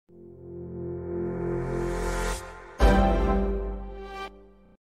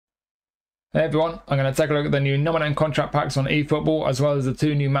Hey everyone, I'm going to take a look at the new Nominating contract packs on eFootball, as well as the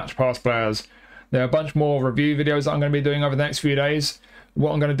 2 new match pass players. There are a bunch more review videos that I'm going to be doing over the next few days.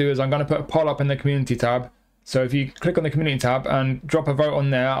 What I'm going to do is I'm going to put a poll up in the community tab. So if you click on the community tab and drop a vote on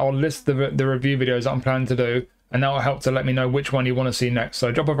there, I'll list the review videos that I'm planning to do, and that will help to let me know which one you want to see next.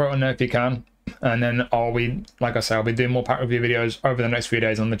 So drop a vote on there if you can, and then I'll be, like I say, I'll be doing more pack review videos over the next few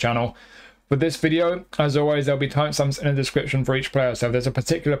days on the channel. For this video, as always, there'll be timestamps in the description for each player. So if there's a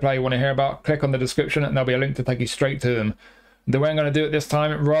particular player you want to hear about, click on the description and there'll be a link to take you straight to them. The way I'm going to do it this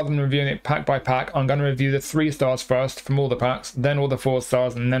time, rather than reviewing it pack by pack, I'm going to review the 3 stars first from all the packs, then all the 4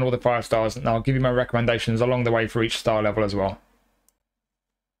 stars, and then all the 5 stars. And I'll give you my recommendations along the way for each star level as well.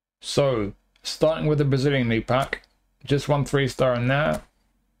 So, starting with the Brazilian League pack, just one 3-star in there.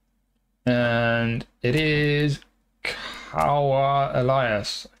 And it is Kauã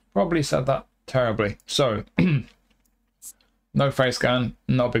Elias. Probably said that terribly. So, no face scan,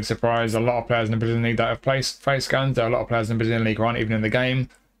 not a big surprise. A lot of players in the Brazilian League that have placed face scans. There are a lot of players in the Brazilian League who aren't even in the game.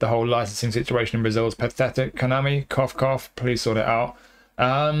 The whole licensing situation in Brazil is pathetic. Konami, cough cough, please sort it out.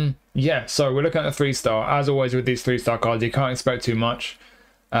 Yeah, so we're looking at the 3-star. As always with these 3-star cards, you can't expect too much.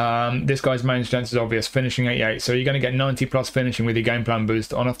 This guy's main strength is obvious, finishing 88. So you're going to get 90 plus finishing with your game plan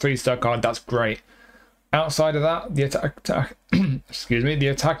boost. On a 3-star card, that's great. Outside of that, the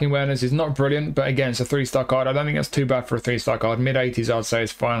attacking awareness is not brilliant, but again, it's a 3-star card. I don't think that's too bad for a 3-star card. Mid-80s, I'd say,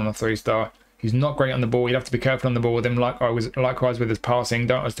 is fine on a 3-star. He's not great on the ball. You'd have to be careful on the ball with him, likewise with his passing.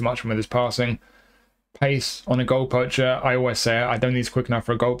 Don't ask too much with his passing. Pace on a goal poacher, I always say it. I don't think he's quick enough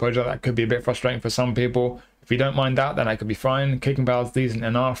for a goal poacher. That could be a bit frustrating for some people. If you don't mind that, then I could be fine. Kicking power is decent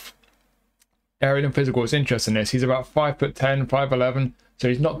enough. Aerial and physical is interesting in this. He's about 5'10", 5'11", so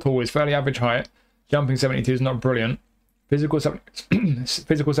he's not tall. He's fairly average height. Jumping 72 is not brilliant. Physical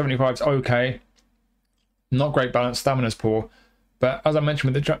 75 is okay. Not great balance. Stamina's poor. But as I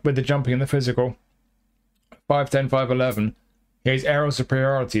mentioned with the jumping and the physical, 5'10", 5'11", he has aerial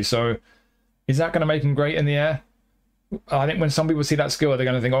superiority. So is that going to make him great in the air? I think when some people see that skill, they're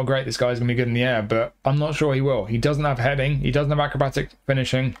going to think, oh great, this guy's going to be good in the air. But I'm not sure he will. He doesn't have heading. He doesn't have acrobatic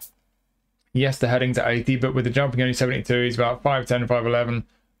finishing. Yes, the heading's at 80, but with the jumping only 72, he's about 5'10", 5'11".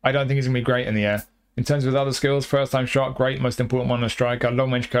 I don't think he's going to be great in the air. In terms of other skills, first time shot, great, most important one on a striker.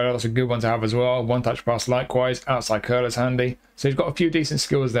 Long range curler, that's a good one to have as well. One touch pass likewise. Outside curler's handy. So he's got a few decent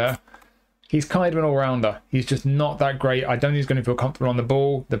skills there. He's kind of an all-rounder. He's just not that great. I don't think he's going to feel comfortable on the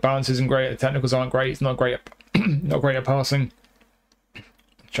ball. The balance isn't great. The technicals aren't great. He's not great at, not great at passing.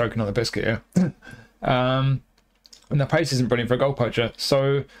 Choking on the biscuit here. And the pace isn't brilliant for a goal poacher.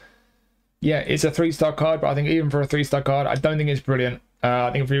 So yeah, it's a 3-star card, but I think even for a 3-star card, I don't think it's brilliant.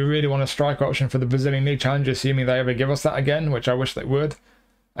 I think if we really want a striker option for the Brazilian League Challenge, assuming they ever give us that again, which I wish they would,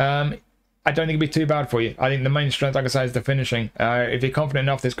 I don't think it'd be too bad for you. I think the main strength, like I say, is the finishing. If you're confident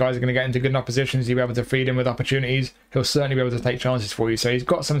enough this guy's going to get into good enough positions, you'll be able to feed him with opportunities. He'll certainly be able to take chances for you. So he's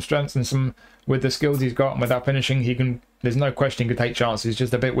got some strengths and some, with the skills he's got and with that finishing, he can, there's no question he can take chances. He's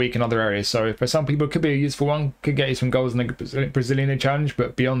just a bit weak in other areas. So for some people, it could be a useful one, could get you some goals in the Brazilian League Challenge,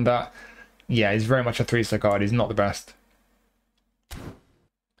 but beyond that, yeah, he's very much a 3-star card. He's not the best.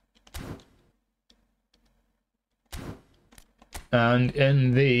 And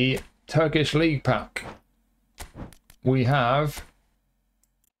in the Turkish League pack, we have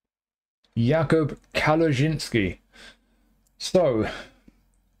Jakub Kałuziński. So,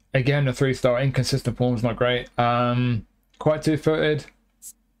 again, a 3-star, inconsistent form's not great. Quite two-footed,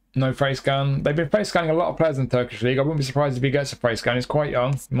 no face scan. They've been face scanning a lot of players in the Turkish League. I wouldn't be surprised if he gets a face scan. He's quite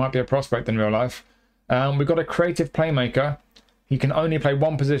young. He might be a prospect in real life. We've got a creative playmaker. He can only play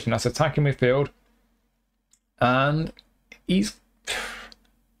one position. That's attacking midfield. And he's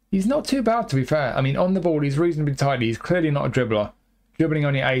not too bad, to be fair. I mean, on the ball, he's reasonably tidy. He's clearly not a dribbler. Dribbling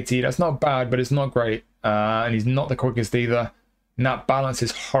only 80. That's not bad, but it's not great. And he's not the quickest either. And that balance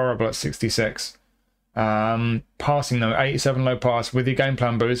is horrible at 66. Passing, though, 87 low pass. With your game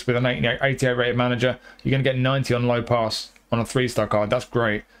plan boost, with an 88 rated manager, you're going to get 90 on low pass on a 3-star card. That's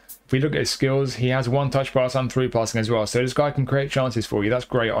great. If we look at his skills, he has 1 touch pass and 3 passing as well. So this guy can create chances for you. That's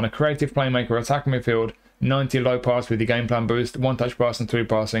great. On a creative playmaker, attacking midfield, 90 low pass with your game plan boost, 1 touch pass and 3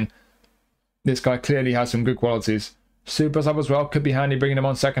 passing. This guy clearly has some good qualities. Super sub as well, could be handy bringing him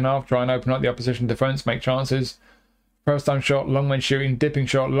on second half, try and open up the opposition defense, make chances. First time shot, long range shooting, dipping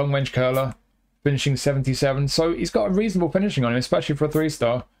shot, long range curler, finishing 77. So he's got a reasonable finishing on him, especially for a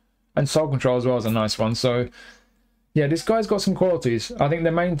 3-star. And soul control as well is a nice one. So yeah, this guy's got some qualities. I think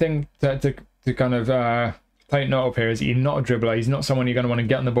the main thing to kind of take note of here is he's not a dribbler. He's not someone you're going to want to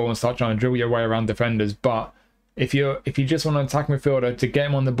get on the ball and start trying to dribble your way around defenders. But if you just want an attack midfielder to get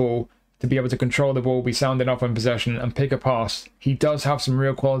him on the ball, to be able to control the ball, be sound enough in possession, and pick a pass. He does have some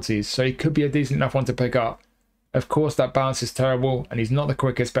real qualities, so he could be a decent enough one to pick up. Of course, that bounce is terrible, and he's not the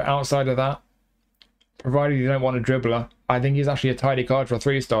quickest, but outside of that, provided you don't want a dribbler, I think he's actually a tidy card for a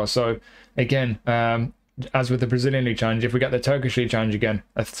 3-star. So, again, as with the Brazilian League Challenge, if we get the Turkish League Challenge again,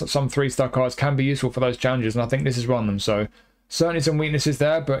 some 3-star cards can be useful for those challenges, and I think this is one of them. So, certainly some weaknesses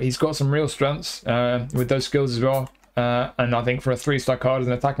there, but he's got some real strengths with those skills as well. And I think for a 3-star card as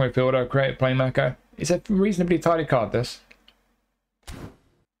an attacking midfielder, creative playmaker, it's a reasonably tidy card, this.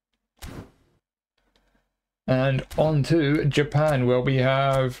 And on to Japan, where we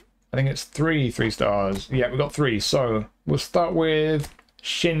have, I think it's 3 3-stars. Yeah, we've got 3. So we'll start with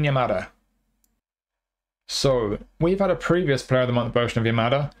Shin Yamada. So we've had a previous Player of the Month version of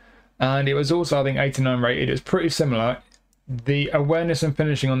Yamada, and it was also, I think, 89 rated. It's pretty similar. The awareness and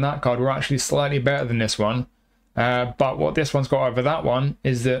finishing on that card were actually slightly better than this one. But what this one's got over that one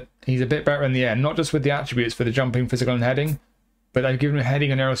is that he's a bit better in the air, not just with the attributes for the jumping, physical and heading, but they've given him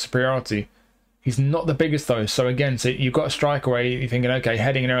heading and aerial superiority. He's not the biggest though, so again, so you've got a striker where you're thinking, okay,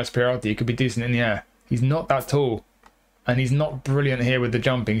 heading and aerial superiority, he could be decent in the air. He's not that tall, and he's not brilliant here with the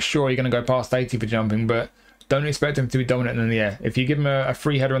jumping. Sure, you're going to go past 80 for jumping, but don't expect him to be dominant in the air. If you give him a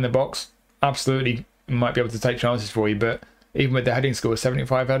free header in the box, absolutely might be able to take chances for you, but even with the heading score,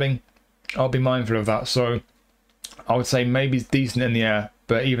 75 heading, I'll be mindful of that. So I would say maybe he's decent in the air,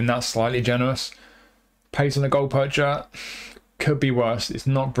 but even that's slightly generous. Pace on the goal poacher could be worse. It's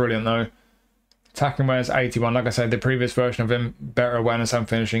not brilliant though. Attacking awareness 81. Like I said, the previous version of him, better awareness and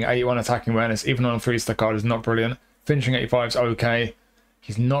finishing. 81 attacking awareness, even on a 3-star card, is not brilliant. Finishing 85 is okay.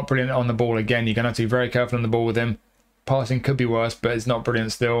 He's not brilliant on the ball. Again, you're going to have to be very careful on the ball with him. Passing could be worse, but it's not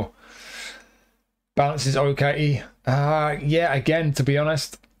brilliant still. Balance is okay. Yeah, again, to be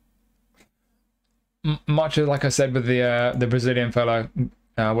honest, much as like I said with the Brazilian fella,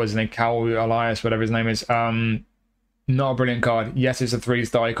 what's his name, Kauã Elias, whatever his name is, not a brilliant card. Yes, it's a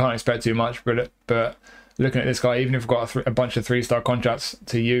 3-star. You can't expect too much, but looking at this guy, even if I've got a bunch of 3-star contracts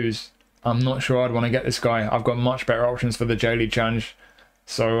to use, I'm not sure I'd want to get this guy. I've got much better options for the J-League Challenge.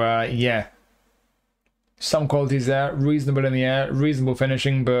 So yeah, some qualities there, reasonable in the air, reasonable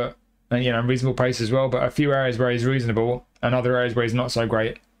finishing, but you know, reasonable pace as well. But a few areas where he's reasonable, and other areas where he's not so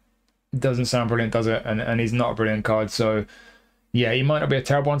great. Doesn't sound brilliant, does it? And he's not a brilliant card. So yeah, he might not be a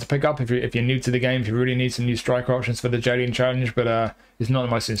terrible one to pick up if you're new to the game, if you really need some new striker options for the J-League Challenge, but it's not the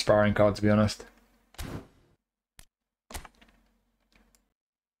most inspiring card, to be honest.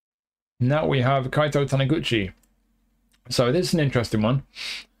 Now we have Kaito Taniguchi. So this is an interesting one.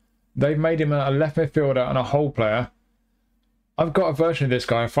 They've made him a left midfielder and a hole player. I've got a version of this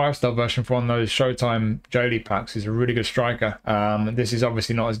guy, a 5-star version for one of those Showtime J-League packs. He's a really good striker. This is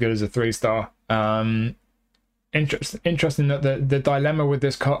obviously not as good as a 3-star. Interesting that the dilemma with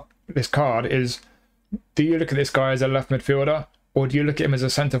this card is, do you look at this guy as a left midfielder, or do you look at him as a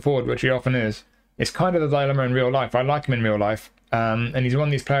centre forward, which he often is? It's kind of the dilemma in real life. I like him in real life, and he's one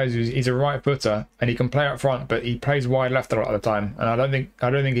of these players he's a right footer and he can play up front, but he plays wide left a lot of the time. And I don't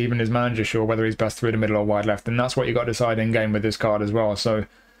think even his manager's sure whether he's best through the middle or wide left, and that's what you got to decide in game with this card as well. So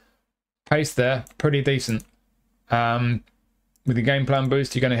pace there, pretty decent. With the game plan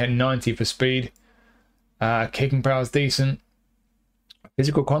boost, you're going to hit 90 for speed. Kicking power is decent.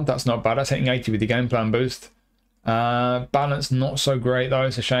 Physical contact's not bad. That's hitting 80 with the game plan boost. Balance not so great though.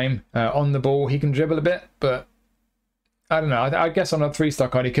 It's a shame. On the ball, he can dribble a bit, but I don't know. I guess on a 3-star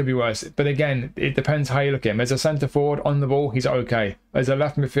card, he could be worse. But again, it depends how you look at him. As a centre forward on the ball, he's okay. As a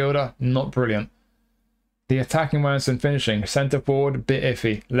left midfielder, not brilliant. The attacking awareness and finishing, centre forward, bit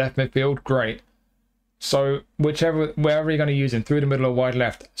iffy. Left midfield, great. So wherever you're going to use him, through the middle or wide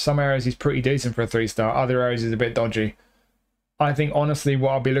left, some areas he's pretty decent for a 3-star, other areas he's a bit dodgy. I think honestly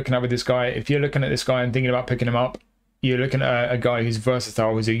what I'll be looking at with this guy, if you're looking at this guy and thinking about picking him up, you're looking at a guy who's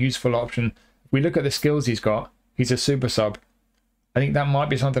versatile, who's a useful option. If we look at the skills he's got, he's a super sub. I think that might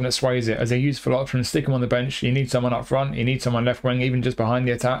be something that sways it. As a useful option, stick him on the bench. You need someone up front, you need someone left wing, even just behind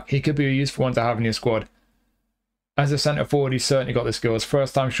the attack. He could be a useful one to have in your squad. As a centre forward, he's certainly got the skills.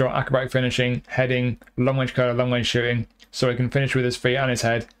 First time shot, acrobatic finishing, heading, long range curler, long range shooting, so he can finish with his feet and his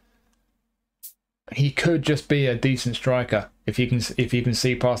head. He could just be a decent striker if you can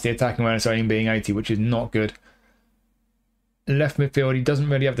see past the attacking awareness only being 80, which is not good. Left midfield, he doesn't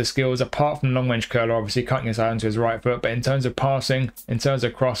really have the skills apart from long range curler, obviously cutting his out into his right foot. But in terms of passing, in terms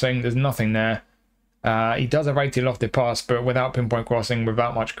of crossing, there's nothing there. He does have 80 lofted pass, but without pinpoint crossing,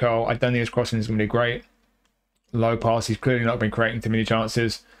 without much curl, I don't think his crossing is going to be great. Low pass, he's clearly not been creating too many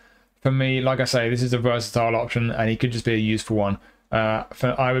chances. For me, like I say, this is a versatile option, and he could just be a useful one.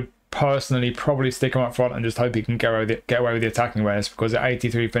 I would personally probably stick him up front and just hope he can get away with the attacking awareness, because at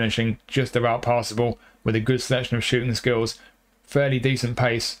 83 finishing, just about passable with a good selection of shooting skills, fairly decent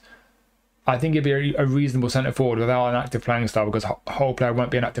pace. I think he'd be a reasonable centre forward without an active playing style, because whole player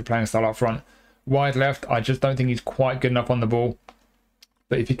won't be an active playing style up front. Wide left, I just don't think he's quite good enough on the ball.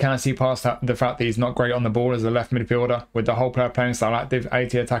 But if you can't see past the fact that he's not great on the ball as a left midfielder, with the whole player playing style active,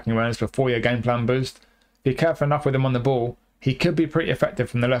 80 attacking awareness for 4-year game plan boost, if you're careful enough with him on the ball, he could be pretty effective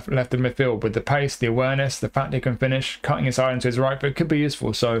from the left of midfield with the pace, the awareness, the fact he can finish, cutting his side into his right, but it could be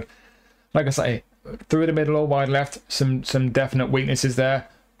useful. So, like I say, through the middle or wide left, some definite weaknesses there,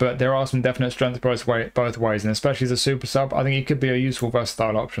 but there are some definite strengths both ways, and especially as a super sub, I think he could be a useful,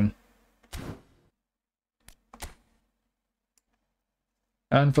 versatile option.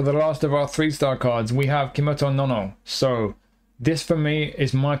 And for the last of our 3-star cards, we have Kimito Nono. So, this for me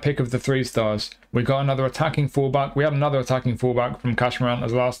is my pick of the 3 stars. We got another attacking fullback. We had another attacking fullback from Kashmir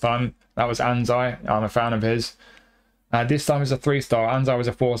as last time. That was Anzai. I'm a fan of his. This time it's a 3-star. Anzai was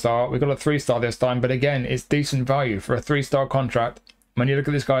a 4-star. We got a 3-star this time, but again, it's decent value for a 3-star contract. When you look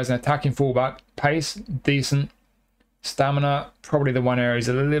at this guy as an attacking fullback, pace, decent. Stamina, probably the one area is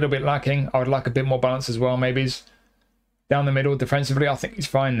a little bit lacking. I would like a bit more balance as well, maybe. Down the middle, defensively, I think he's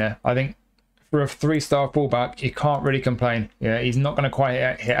fine there. I think for a 3-star fullback, you can't really complain. Yeah, he's not going to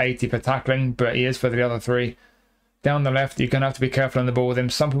quite hit 80 for tackling, but he is for the other 3. Down the left, you're going to have to be careful on the ball with him.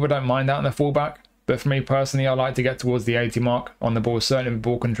 Some people don't mind that in the fullback, but for me personally, I like to get towards the 80 mark on the ball, certainly with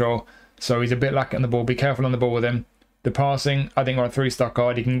ball control. So he's a bit lacking on the ball. Be careful on the ball with him. The passing, I think on a 3-star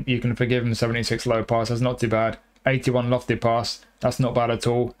card, you can forgive him 76 low pass. That's not too bad. 81 lofted pass, that's not bad at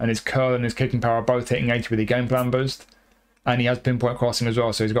all. And his curl and his kicking power are both hitting 80 with the game plan boost. And he has pinpoint crossing as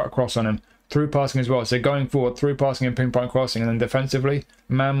well, so he's got a cross on him. Through passing as well, so going forward, through passing and pinpoint crossing, and then defensively,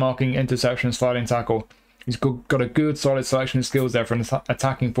 man marking, interception, sliding tackle. He's got a good solid selection of skills there for an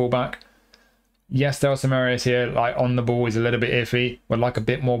attacking fullback. Yes, there are some areas here, like on the ball, he's a little bit iffy. Would like a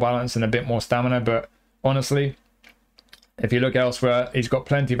bit more balance and a bit more stamina, but honestly, if you look elsewhere, he's got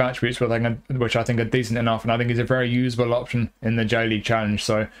plenty of attributes which I think are decent enough, and I think he's a very usable option in the J-League Challenge.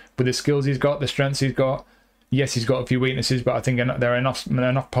 So with the skills he's got, the strengths he's got, yes, he's got a few weaknesses, but I think there are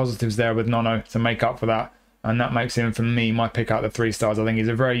enough positives there with Nono to make up for that. And that makes him, for me, my pick out of the 3 stars. I think he's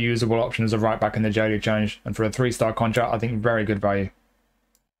a very usable option as a right back in the J-League Challenge. And for a 3-star contract, I think very good value.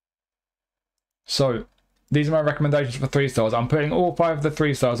 So, these are my recommendations for 3 stars. I'm putting all 5 of the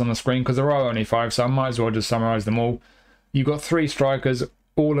 3 stars on the screen because there are only 5, so I might as well just summarise them all. You've got 3 strikers,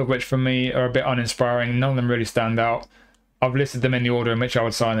 all of which for me are a bit uninspiring. None of them really stand out. I've listed them in the order in which I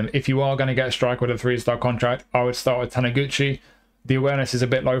would sign them. If you are going to get a striker with a 3-star contract, I would start with Taniguchi. The awareness is a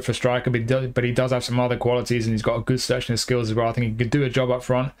bit low for striker, but he does have some other qualities, and he's got a good selection of skills as well. I think he could do a job up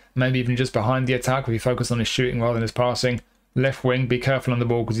front, maybe even just behind the attack if he focused on his shooting rather than his passing. Left wing, be careful on the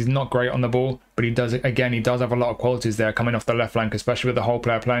ball because he's not great on the ball, but he does have a lot of qualities there coming off the left flank, especially with the whole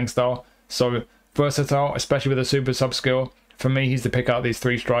player playing style. So versatile, especially with a super sub skill. For me, he's the pick out of these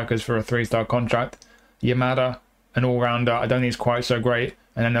 3 strikers for a 3-star contract. Yamada, an all-rounder. I don't think he's quite so great.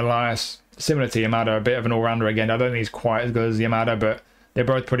 And then Elias, similar to Yamada, a bit of an all-rounder again. I don't think he's quite as good as Yamada, but they're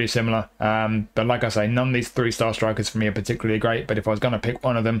both pretty similar. But like I say, none of these 3-star strikers for me are particularly great. But if I was going to pick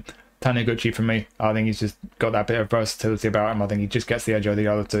one of them, Taniguchi for me, I think he's just got that bit of versatility about him. I think he just gets the edge over the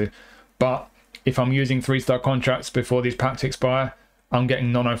other 2. But if I'm using 3-star contracts before these packs expire, I'm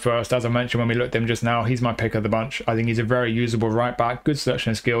getting Nono first. As I mentioned when we looked at him just now, he's my pick of the bunch. I think he's a very usable right back, good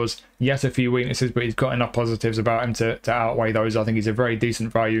selection of skills. Yes, a few weaknesses, but he's got enough positives about him to outweigh those. I think he's a very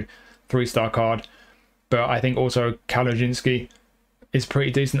decent value 3-star card. But I think also Kałuziński is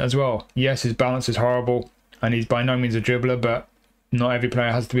pretty decent as well. Yes, his balance is horrible, and he's by no means a dribbler, but not every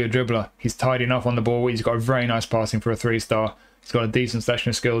player has to be a dribbler. He's tidy enough on the ball. He's got a very nice passing for a 3-star. He's got a decent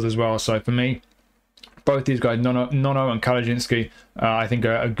selection of skills as well. So for me, both these guys, Nono and Kałuziński, I think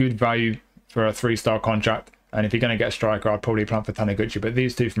are a good value for a 3-star contract. And if you're going to get a striker, I'd probably plan for Taniguchi. But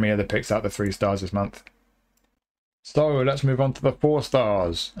these 2 for me are the picks out of the 3 stars this month. So let's move on to the 4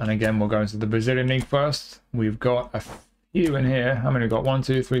 stars. And again, we'll go into the Brazilian League first. We've got a few in here. How many we got? 1,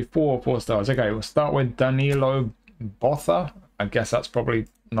 2, 3, 4 stars. Okay, we'll start with Danilo Boza. I guess that's probably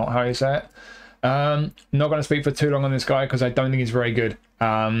not how you say it. Not going to speak for too long on this guy because I don't think he's very good.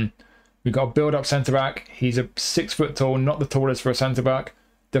 We've got a build-up centre-back. He's a 6 foot tall, not the tallest for a centre-back.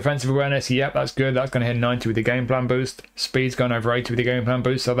 Defensive awareness, yep, that's good. That's going to hit 90 with the game plan boost. Speed's going over 80 with the game plan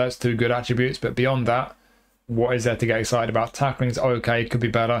boost, so that's 2 good attributes. But beyond that, what is there to get excited about? Tackling's okay, could be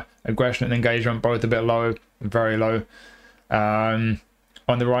better. Aggression and engagement, both a bit low, very low. On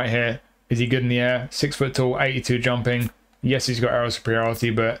the right here, is he good in the air? 6 foot tall, 82 jumping. Yes, he's got aerial superiority,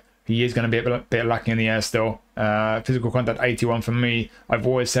 but he is going to be a bit lacking in the air still. Physical contact 81 for me. I've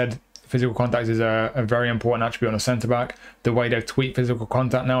always said physical contact is a very important attribute on a centre-back. The way they've tweaked physical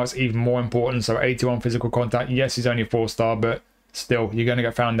contact now is even more important. So 81 physical contact. Yes, he's only 4-star, but still, you're going to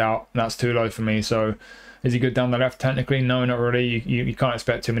get found out. That's too low for me. So is he good down the left? Technically, no, not really. You can't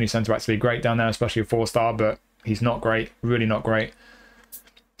expect too many centre-backs to be great down there, especially a 4-star, but he's not great. Really not great.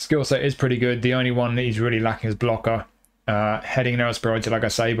 Skill set is pretty good. The only one that he's really lacking is blocker. Heading and aerial like I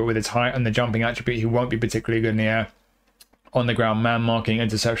say, but with his height and the jumping attribute, he won't be particularly good in the air. On the ground, man marking,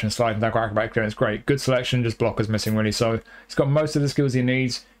 interception, sliding, tackle, acrobatic clearance, great. Good selection, just blockers missing really. So he's got most of the skills he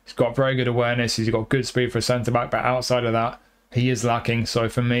needs. He's got very good awareness. He's got good speed for a centre back, but outside of that, he is lacking. So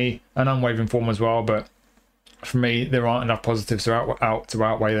for me, an unwavering form as well, but for me, there aren't enough positives to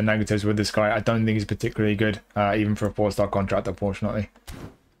outweigh the negatives with this guy. I don't think he's particularly good, even for a 4-star contract, unfortunately.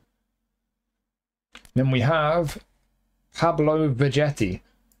 Then we have Pablo Vegetti.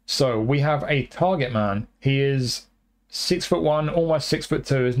 So we have a target man. He is 6'1", almost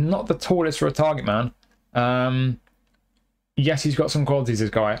 6'2". Is not the tallest for a target man. Yes, he's got some qualities, this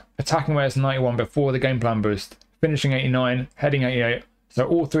guy. Attacking awareness 91 before the game plan boost. Finishing 89, heading 88. So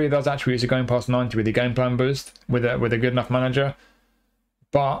all three of those attributes are going past 90 with the game plan boost, with a good enough manager.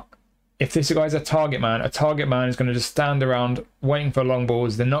 But if this guy's a target man is going to just stand around waiting for long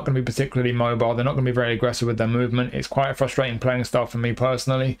balls. They're not going to be particularly mobile. They're not going to be very aggressive with their movement. It's quite a frustrating playing style for me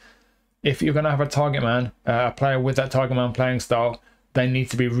personally. If you're going to have a target man, a player with that target man playing style, they need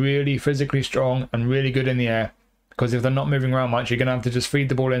to be really physically strong and really good in the air. Because if they're not moving around much, you're going to have to just feed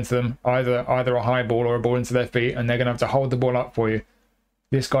the ball into them, either a high ball or a ball into their feet, and they're going to have to hold the ball up for you.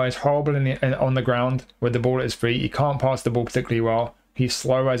 This guy is horrible on the ground with the ball at his feet. He can't pass the ball particularly well. He's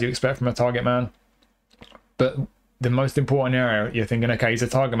slow, as you expect from a target man. But the most important area, you're thinking, okay, he's a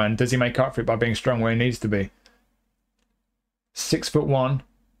target man. Does he make up for it by being strong where he needs to be? 6'1",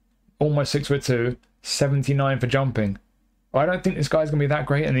 almost 6'2", 79 for jumping. I don't think this guy's going to be that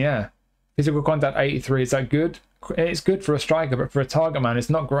great in the air. Physical contact 83, is that good? It's good for a striker, but for a target man, it's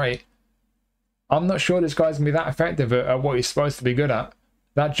not great. I'm not sure this guy's going to be that effective at what he's supposed to be good at.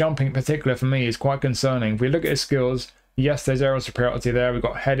 That jumping in particular for me is quite concerning. If we look at his skills, yes, there's aerial superiority there. We've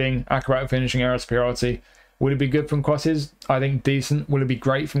got heading, acrobatic finishing, aerial superiority. Would it be good from crosses? I think decent. Will it be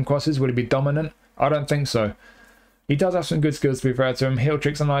great from crosses? Would it be dominant? I don't think so. He does have some good skills, to be fair to him. Heel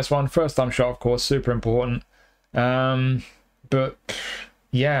trick's a nice one. First time shot, of course, super important. But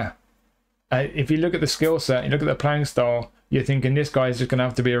yeah, if you look at the skill set, you look at the playing style, you're thinking this guy is just going to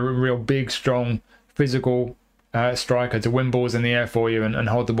have to be a real big, strong, physical striker to win balls in the air for you and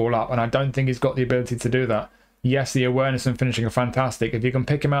hold the ball up. And I don't think he's got the ability to do that. Yes, the awareness and finishing are fantastic. If you can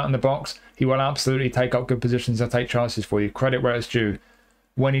pick him out in the box, he will absolutely take up good positions and take chances for you. Credit where it's due.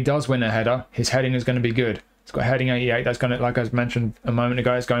 When he does win a header, his heading is going to be good. He's got heading 88. That's going to, like I mentioned a moment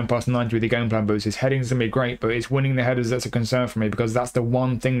ago, it's going past 90 with the game plan boost. His heading is going to be great, but it's winning the headers that's a concern for me, because that's the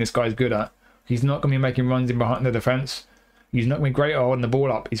one thing this guy's good at. He's not going to be making runs in behind the defence. He's not going to be great at holding the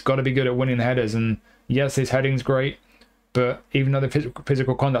ball up. He's got to be good at winning the headers. And yes, his heading's great, but even though the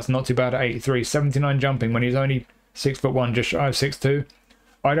physical contact's not too bad at 83, 79 jumping when he's only 6'1", just shy of 6'2",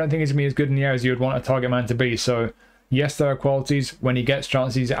 I don't think he's going to be as good in the air as you would want a target man to be. So yes, there are qualities. When he gets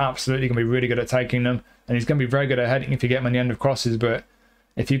chances, he's absolutely going to be really good at taking them, and he's going to be very good at heading if you get him on the end of crosses. But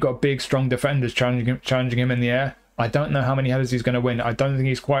if you've got big, strong defenders challenging him in the air, I don't know how many headers he's going to win. I don't think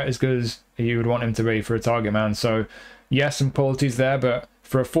he's quite as good as you would want him to be for a target man. So yes, some qualities there, but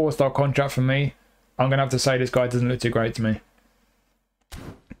for a 4-star contract for me, I'm going to have to say this guy doesn't look too great to me.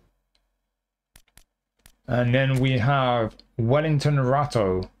 And then we have Wellington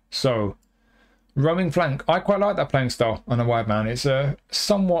Rato. So, roaming flank. I quite like that playing style on a wide man. It's a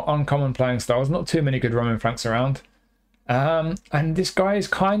somewhat uncommon playing style. There's not too many good roaming flanks around. And this guy is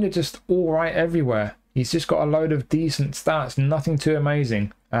kind of just alright everywhere. He's just got a load of decent stats, nothing too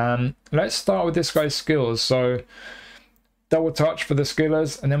amazing. Let's start with this guy's skills. So, double touch for the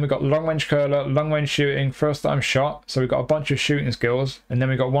skillers, and then we've got long range curler, long range shooting, first time shot. So we've got a bunch of shooting skills, and then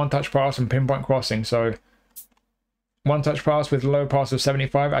we've got one touch pass and pinpoint crossing. So one touch pass with low pass of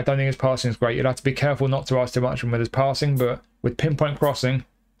 75. I don't think his passing is great. You'll have to be careful not to ask too much with his passing, but with pinpoint crossing,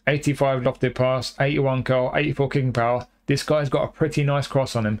 85 lofted pass, 81 curl, 84 kicking power. This guy's got a pretty nice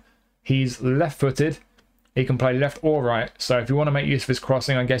cross on him. He's left footed. He can play left or right. So if you want to make use of his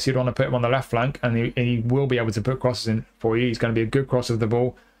crossing, I guess you'd want to put him on the left flank, and he will be able to put crosses in for you. He's going to be a good cross of the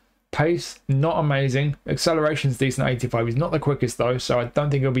ball. Pace, not amazing. Acceleration's decent, 85. He's not the quickest though, so I don't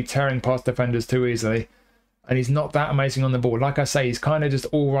think he'll be tearing past defenders too easily. And he's not that amazing on the ball. Like I say, he's kind of just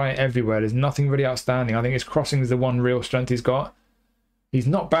all right everywhere. There's nothing really outstanding. I think his crossing is the one real strength he's got. He's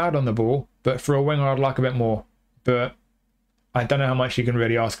not bad on the ball, but for a winger, I'd like a bit more. But I don't know how much you can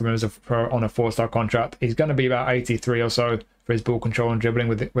really ask of him on a 4-star contract. He's going to be about 83 or so for his ball control and dribbling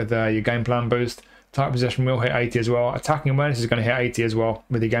with your game plan boost. Tight possession will hit 80 as well. Attacking awareness is going to hit 80 as well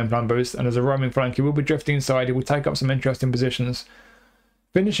with your game plan boost. And as a roaming flank, he will be drifting inside. He will take up some interesting positions.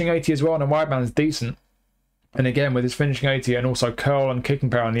 Finishing 80 as well on a wide man is decent. And again, with his finishing 80 and also curl and kicking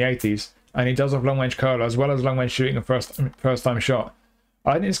power in the 80s, and he does have long-range curler as well as long-range shooting and first-time shot.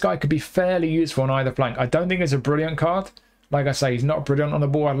 I think this guy could be fairly useful on either flank. I don't think it's a brilliant card. Like I say, he's not brilliant on the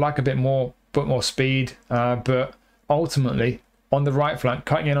ball. I'd like a bit more speed. But ultimately, on the right flank,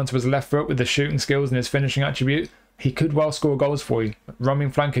 cutting in onto his left foot with the shooting skills and his finishing attribute, he could well score goals for you.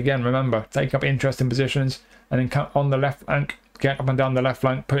 Roaming flank again, remember, take up interesting positions. And then on the left flank, get up and down the left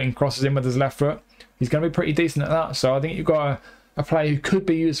flank, putting crosses in with his left foot. He's going to be pretty decent at that. So I think you've got a player who could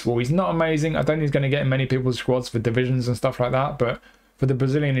be useful. He's not amazing. I don't think he's going to get in many people's squads for divisions and stuff like that. But for the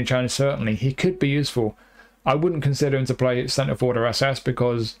Brazilian challenge, certainly, he could be useful. I wouldn't consider him to play centre forward or SS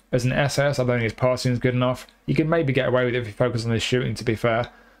because as an SS, I don't think his passing is good enough. You could maybe get away with it if you focus on his shooting, to be fair.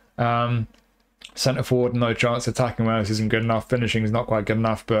 Centre forward, no chance. Attacking awareness isn't good enough. Finishing is not quite good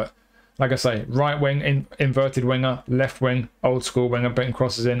enough. But like I say, right wing, inverted winger, left wing, old school winger, putting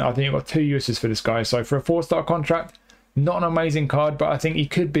crosses in. I think you've got 2 uses for this guy. So for a 4-star contract, not an amazing card, but I think he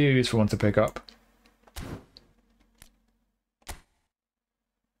could be a useful one to pick up.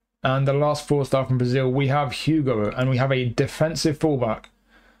 And the last 4-star from Brazil, we have Hugo, and we have a defensive fullback.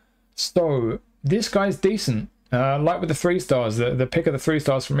 So this guy's decent. Like with the 3 stars, the pick of the 3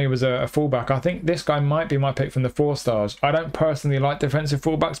 stars for me was a fullback. I think this guy might be my pick from the 4 stars. I don't personally like defensive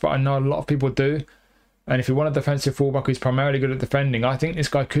fullbacks, but I know a lot of people do. And if you want a defensive fullback who's primarily good at defending, I think this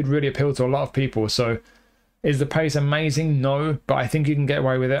guy could really appeal to a lot of people. So is the pace amazing? No, but I think you can get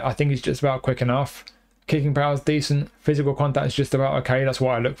away with it. I think he's just about quick enough. Kicking power is decent. Physical contact is just about okay. That's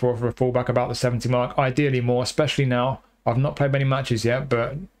what I look for a fullback, about the 70 mark. Ideally more, especially now. I've not played many matches yet,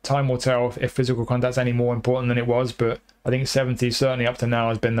 but time will tell if physical contact's any more important than it was. But I think 70 certainly up to now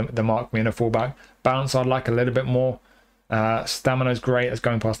has been the mark for me in a fullback. Balance I'd like a little bit more. Stamina's great as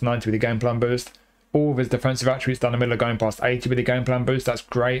going past 90 with the game plan boost. All of his defensive attributes down the middle are going past 80 with the game plan boost. That's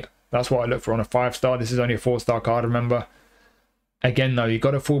great. That's what I look for on a 5-star. This is only a 4-star card, remember. Again, though, you've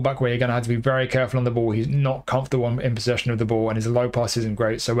got a fullback where you're going to have to be very careful on the ball. He's not comfortable in possession of the ball, and his low pass isn't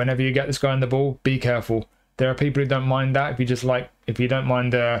great. So whenever you get this guy on the ball, be careful. There are people who don't mind that. If you don't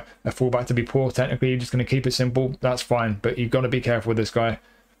mind a fullback to be poor technically, you're just going to keep it simple. That's fine, but you've got to be careful with this guy.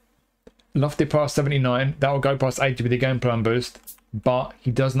 Lofted past 79, that will go past 80 with the game plan boost, but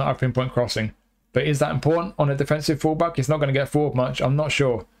he does not have pinpoint crossing. But is that important on a defensive fullback? He's not going to get forward much. I'm not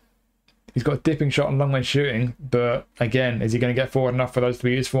sure. He's got a dipping shot and long range shooting, but again, is he going to get forward enough for those to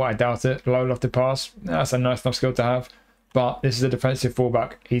be useful? I doubt it. Low lofted pass, that's a nice enough skill to have. But this is a defensive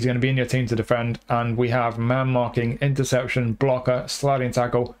fullback. He's going to be in your team to defend, and we have man marking, interception, blocker, sliding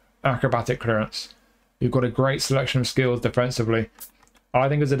tackle, acrobatic clearance. You've got a great selection of skills defensively. I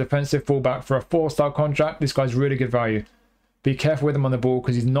think as a defensive fullback for a 4-star contract, this guy's really good value. Be careful with him on the ball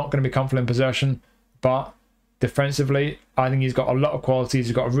because he's not going to be comfortable in possession, but defensively, I think he's got a lot of qualities.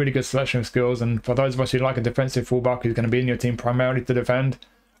 He's got a really good selection of skills, and for those of us who like a defensive fullback who's going to be in your team primarily to defend,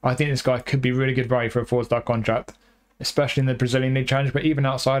 I think this guy could be really good value for a 4-star contract, especially in the Brazilian League Challenge. But even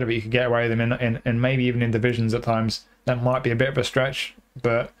outside of it, you could get away with him and maybe even in divisions at times. That might be a bit of a stretch,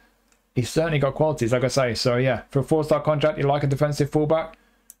 but he's certainly got qualities, like I say. So yeah, for a 4-star contract, you like a defensive fullback,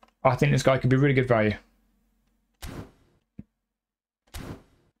 I think this guy could be really good value.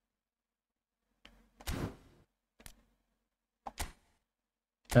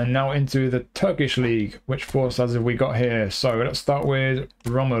 And now into the Turkish league. Which 4 stars have we got here? So let's start with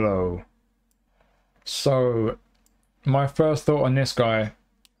Rômulo. So my first thought on this guy,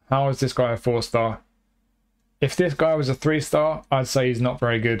 how is this guy a 4-star? If this guy was a 3-star, I'd say he's not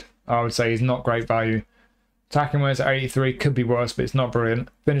very good. I would say he's not great value. Attacking wise at 83 could be worse, but it's not brilliant.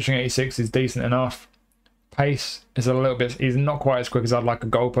 Finishing 86 is decent enough. Pace is a little bit, he's not quite as quick as I'd like a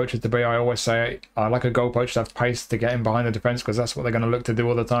goal poacher to be. I always say I like a goal poacher to have pace to get him behind the defence because that's what they're going to look to do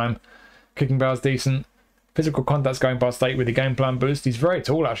all the time. Kicking power is decent. Physical contact's going past 8 with the game plan boost. He's very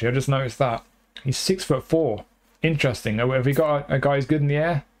tall actually, I just noticed that. He's 6'4". Interesting. Have we got a guy who's good in the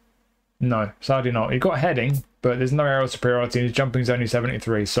air? No, sadly not. He's got heading, but there's no aerial superiority and his jumping's only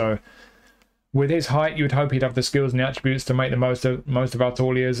 73, so with his height, you would hope he'd have the skills and the attributes to make the most of how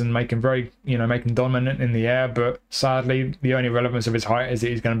tall he is and make him very, make him dominant in the air. But sadly, the only relevance of his height is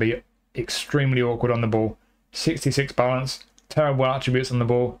that he's going to be extremely awkward on the ball. 66 balance, terrible attributes on the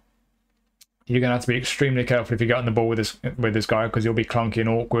ball. You're going to have to be extremely careful if you get on the ball with this guy because you'll be clunky and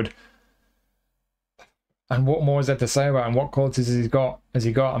awkward. And what more is there to say about him? What qualities has he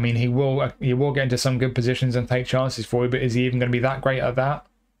got? I mean, he will get into some good positions and take chances for you, but is he even going to be that great at that?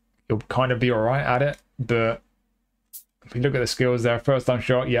 He'll kind of be all right at it, but if you look at the skills there, first time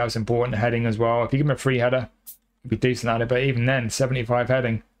shot, yeah, it's important. Heading as well. If you give him a free header, he'll be decent at it, but even then, 75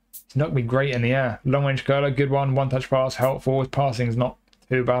 heading. He's not going to be great in the air. Long range curler, good one. One touch pass, helpful. His passing is not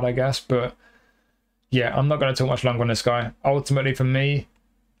too bad, I guess, but yeah, I'm not going to talk much longer on this guy. Ultimately, for me,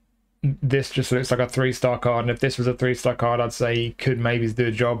 this just looks like a 3-star card, and if this was a 3-star card, I'd say he could maybe do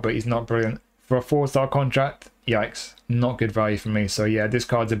a job, but he's not brilliant. For a 4-star contract, yikes, not good value for me. So yeah, this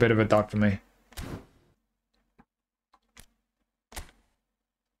card's a bit of a dud for me.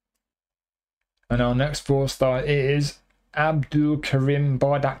 And our next 4-star is Abdülkerim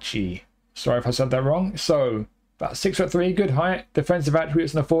Bardakcı. Sorry if I said that wrong. So, about 6'3", good height. Defensive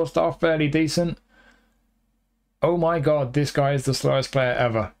attributes in a 4-star, fairly decent. Oh my god, this guy is the slowest player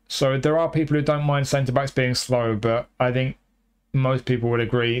ever. So there are people who don't mind centre-backs being slow, but I think most people would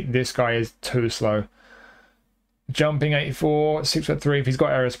agree this guy is too slow. Jumping 84, 6'3", if he's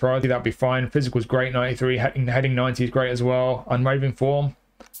got aerial priority, that'd be fine. Physical's great, 93. Heading 90 is great as well. Unwavering form.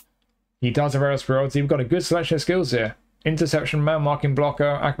 He does have aerial priority. We've got a good selection of skills here. Interception, man marking, blocker,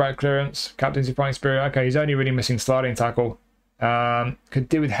 acrobatic clearance, captaincy, fighting spirit. Okay, he's only really missing sliding tackle. Could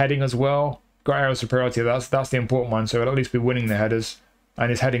do with heading as well. Got aerial superiority. That's the important one. So he'll at least be winning the headers, and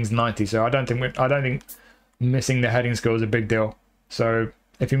his heading's 90. So I don't think missing the heading skill is a big deal. So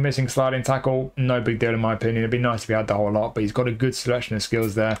if you're missing sliding tackle, no big deal in my opinion. It'd be nice if he had the whole lot, but he's got a good selection of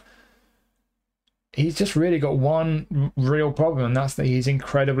skills there. He's just really got one real problem, and that's that he's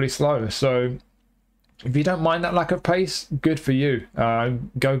incredibly slow. So if you don't mind that lack of pace, good for you.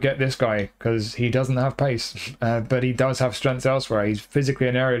 Go get this guy, because he doesn't have pace, but he does have strengths elsewhere. He's physically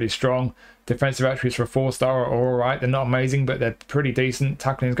and aerially strong. Defensive attributes for a 4-star are all right. They're not amazing, but they're pretty decent.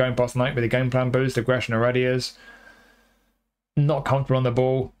 Tackling is going past 9 with a game plan boost. Aggression already is. Not comfortable on the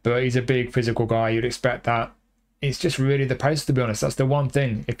ball, but he's a big physical guy. You'd expect that. It's just really the pace, to be honest. That's the one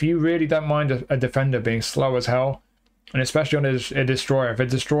thing. If you really don't mind a defender being slow as hell, and especially on a destroyer, if a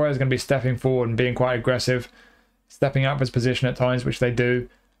destroyer is going to be stepping forward and being quite aggressive, stepping out of his position at times, which they do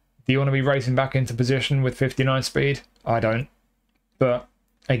you want to be racing back into position with 59 speed? I don't. But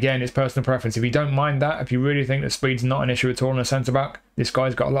again, it's personal preference. If you don't mind that, if you really think that speed's not an issue at all in a centre-back, this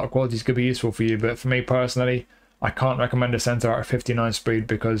guy's got a lot of qualities could be useful for you. But for me personally, I can't recommend a centre at 59 speed,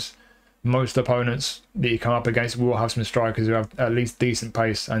 because most opponents that you come up against will have some strikers who have at least decent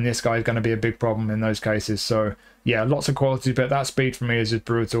pace, and this guy is going to be a big problem in those cases. So yeah, lots of qualities, but that speed for me is just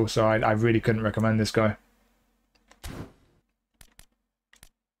brutal, so I really couldn't recommend this guy.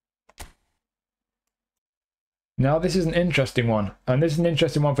 Now this is an interesting one, and this is an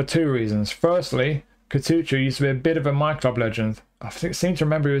interesting one for two reasons. Firstly, Kutucu used to be a bit of a My Club legend. I seem to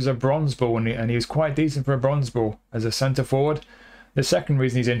remember he was a bronze ball, and he was quite decent for a bronze ball as a centre forward. The second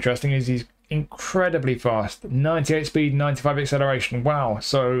reason he's interesting is he's incredibly fast. 98 speed, 95 acceleration. Wow.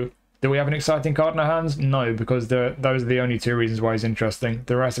 So do we have an exciting card in our hands? No, because those are the only two reasons why he's interesting.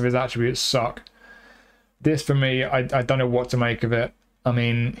 The rest of his attributes suck. This, for me, I don't know what to make of it. I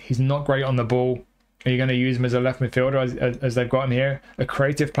mean, he's not great on the ball. Are you going to use him as a left midfielder as they've got him here? A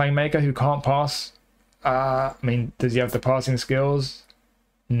creative playmaker who can't pass? I mean, does he have the passing skills?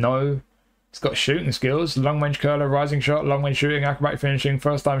 No. He's got shooting skills. Long range curler, rising shot, long range shooting, acrobatic finishing,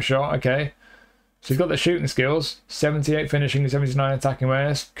 first time shot. Okay. So he's got the shooting skills. 78 finishing, 79 attacking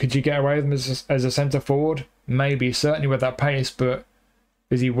awareness. Could you get away with him as a centre forward? Maybe, certainly with that pace, but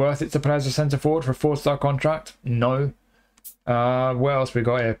is he worth it to play as a centre forward for a 4-star contract? No. What else we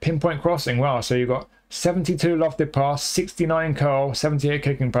got here? Pinpoint crossing. Wow, so you've got 72 lofted pass, 69 curl, 78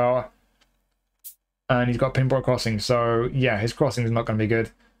 kicking power, and he's got pinpoint crossing. So yeah, his crossing is not going to be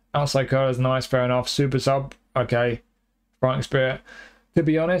good. Outside curl is nice, fair enough. Super sub, okay. Fighting spirit. To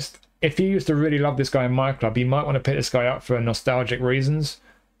be honest, if you used to really love this guy in my club, you might want to pick this guy up for nostalgic reasons.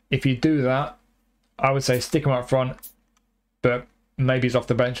 If you do that, I would say stick him up front, but maybe he's off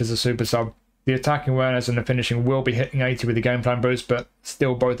the bench as a super sub. The attacking awareness and the finishing will be hitting 80 with the game plan boost, but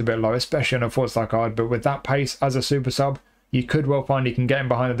still both a bit low, especially on a 4-star card. But with that pace as a super sub, you could well find he can get him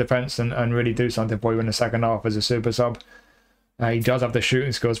behind the defence and really do something for you in the second half as a super sub. He does have the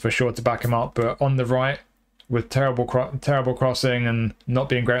shooting skills for sure to back him up, but on the right, with terrible crossing and not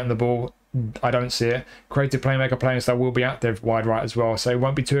being great on the ball, I don't see it. Creative playmaker playing style will be active wide right as well, so he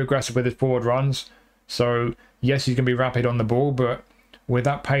won't be too aggressive with his forward runs. So yes, he's going to be rapid on the ball, but with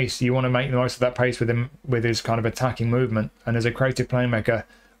that pace, you want to make the most of that pace with him, with his kind of attacking movement. And as a creative playmaker,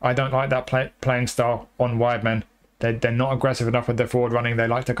 I don't like that playing style on wide men. They're not aggressive enough with their forward running. They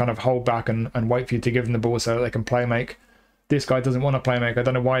like to kind of hold back and wait for you to give them the ball so that they can play make. This guy doesn't want to play make. I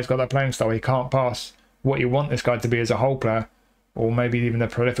don't know why he's got that playing style. He can't pass. what you want this guy to be as a whole player, or maybe even the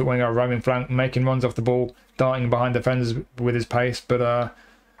prolific winger, roaming flank, making runs off the ball, darting behind defenders with his pace. But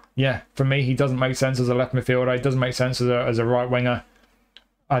yeah, for me, he doesn't make sense as a left midfielder. He doesn't make sense as a right winger.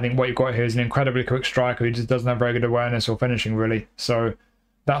 I think what you've got here is an incredibly quick striker who just doesn't have very good awareness or finishing, really. So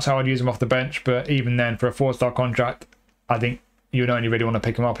that's how I'd use him off the bench. But even then, for a 4-star contract, I think you'd only really want to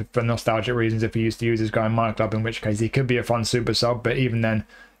pick him up for nostalgic reasons if he used to use this guy in my club, in which case he could be a fun super sub. But even then,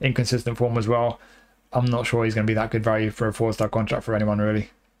 inconsistent form as well. I'm not sure he's going to be that good value for a 4-star contract for anyone,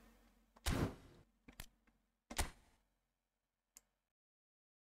 really.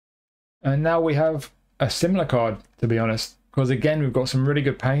 And now we have a similar card, to be honest. Because again, we've got some really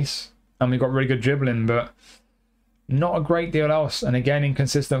good pace and we've got really good dribbling, but not a great deal else. And again,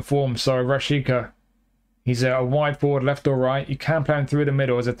 inconsistent form. So Rashica, he's a wide forward, left or right. You can play him through the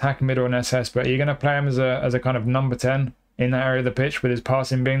middle as attacking middle and SS, but you're going to play him as a kind of number 10 in that area of the pitch with his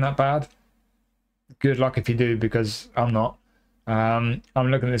passing being that bad. Good luck if you do, because I'm not. I'm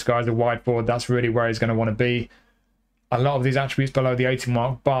looking at this guy as a wide forward. That's really where he's going to want to be. A lot of these attributes below the 80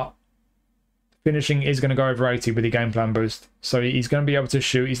 mark, but finishing is going to go over 80 with the game plan boost. So he's going to be able to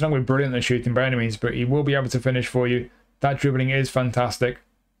shoot. He's not going to be brilliant at shooting by any means, but he will be able to finish for you. That dribbling is fantastic.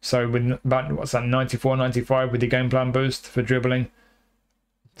 So with about, what's that, 94, 95 with the game plan boost for dribbling.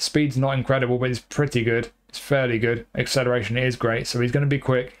 Speed's not incredible, but it's pretty good. It's fairly good. Acceleration is great. So he's going to be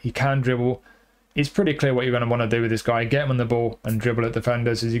quick. He can dribble. It's pretty clear what you're going to want to do with this guy. Get him on the ball and dribble at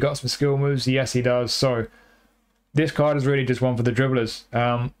defenders. Has he got some skill moves? Yes, he does. So this card is really just one for the dribblers.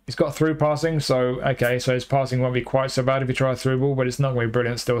 He's got through passing, so okay, so his passing won't be quite so bad if you try a through ball, but it's not going to be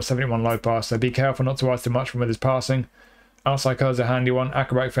brilliant still. 71 low pass, so be careful not to ask too much from with his passing. Outside curl's a handy one,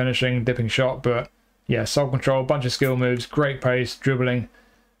 acrobatic finishing, dipping shot, but yeah, soul control, bunch of skill moves, great pace, dribbling.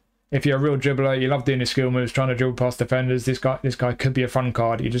 If you're a real dribbler, you love doing your skill moves, trying to dribble past defenders, this guy could be a fun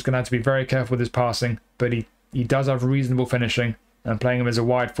card. You're just going to have to be very careful with his passing, but he does have reasonable finishing. And playing him as a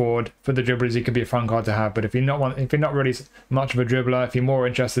wide forward for the dribblers, he could be a fun card to have. But if you're not really much of a dribbler, if you're more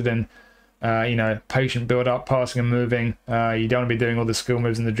interested in, patient build up, passing and moving, you don't want to be doing all the skill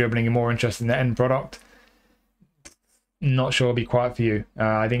moves and the dribbling. You're more interested in the end product. Not sure it'll be quite for you.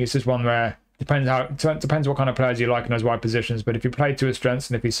 I think it's just one where depends what kind of players you like in those wide positions. But if you play to his strengths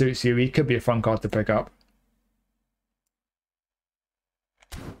and if he suits you, he could be a fun card to pick up.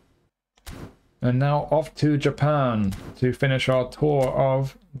 And now off to Japan to finish our tour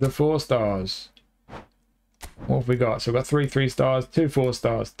of the 4 stars. What have we got? So we've got 3 3-stars, 2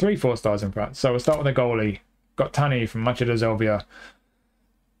 4-stars, 3 4-stars in fact. So we'll start with the goalie. Got Tani from Machida Zelvia.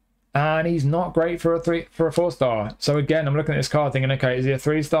 And he's not great for a 4-star. So again, I'm looking at this card thinking, okay, is he a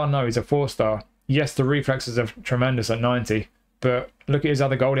 3-star? No, he's a 4-star. Yes, the reflexes are tremendous at 90. But look at his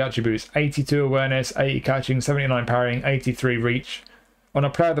other goalie attributes. 82 awareness, 80 catching, 79 parrying, 83 reach. On a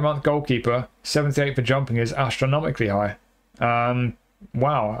Player of the Month goalkeeper, 78 for jumping is astronomically high.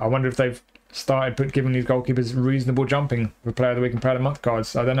 Wow, I wonder if they've started giving these goalkeepers reasonable jumping for Player of the Week and Player of the Month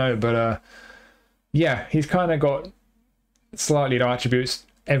cards. I don't know, but yeah, he's kind of got slightly low attributes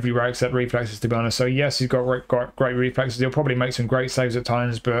everywhere except reflexes, to be honest. So yes, he's got great reflexes. He'll probably make some great saves at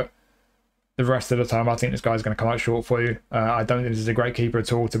times, but the rest of the time, I think this guy's going to come out short for you. I don't think this is a great keeper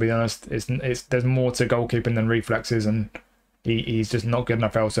at all, to be honest. There's more to goalkeeping than reflexes, and he's just not good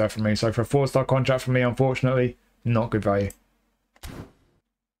enough elsewhere for me. So for a 4-star contract for me, unfortunately, not good value.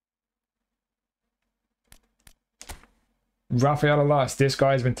 Rafael Elias, this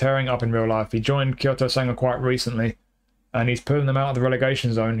guy has been tearing up in real life. He joined Kyoto Sanga quite recently, and he's pulling them out of the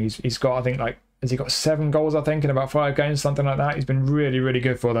relegation zone. He's got, I think, has he got 7 goals, I think, in about 5 games, something like that. He's been really, really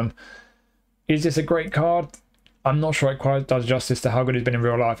good for them. Is this a great card? I'm not sure it quite does justice to how good he's been in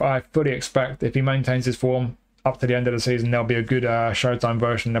real life. I fully expect if he maintains his form up to the end of the season, there'll be a good Showtime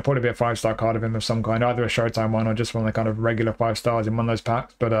version. There'll probably be a 5-star card of him of some kind, either a Showtime one or just one of the kind of regular 5 stars in one of those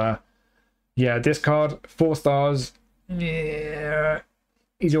packs. But yeah, this card, 4 stars, yeah,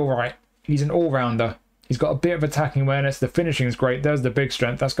 he's all right. He's an all-rounder. He's got a bit of attacking awareness. The finishing is great. There's the big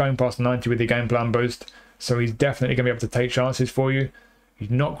strength. That's going past 90 with the game plan boost. So he's definitely going to be able to take chances for you.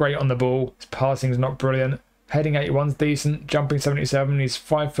 He's not great on the ball. His passing is not brilliant. Heading 81's decent. Jumping 77. He's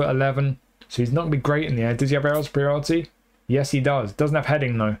 5'11". So he's not going to be great in the air. Does he have aerial superiority? Yes, he does. Doesn't have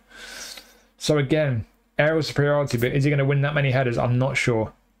heading, though. So again, aerial superiority, but is he going to win that many headers? I'm not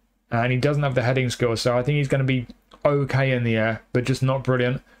sure. And he doesn't have the heading skills, so I think he's going to be okay in the air, but just not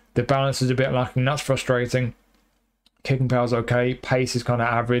brilliant. The balance is a bit lacking. That's frustrating. Kicking power's okay. Pace is kind of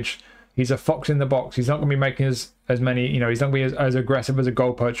average. He's a fox in the box. He's not going to be making as many, he's not going to be as aggressive as a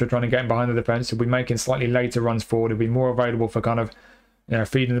goal poacher trying to get him behind the defence. He'll be making slightly later runs forward. He'll be more available for kind of,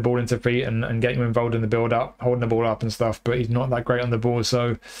 feeding the ball into feet and getting him involved in the build-up, holding the ball up and stuff, but he's not that great on the ball.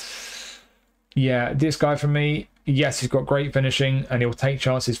 So Yeah, this guy for me, yes, he's got great finishing and he'll take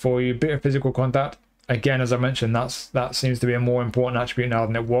chances for you. Bit of physical contact. Again, as I mentioned, that seems to be a more important attribute now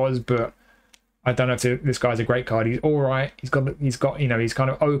than it was, but I don't know if this guy's a great card. He's all right. He's got you know, he's kind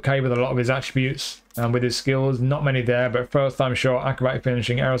of okay with a lot of his attributes and with his skills. Not many there, but first time shot, acrobatic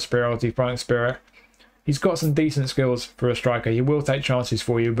finishing, aerial superiority, fighting spirit. He's got some decent skills for a striker. He will take chances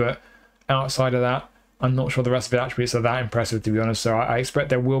for you, but outside of that, I'm not sure the rest of the attributes are that impressive, to be honest. So I expect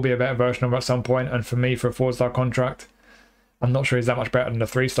there will be a better version of him at some point. And for me, for a 4-star contract, I'm not sure he's that much better than the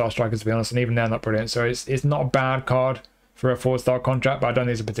 3-star striker, to be honest. And even they're not brilliant. So it's not a bad card for a 4-star contract, but I don't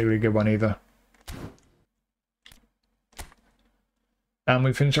think it's a particularly good one either. And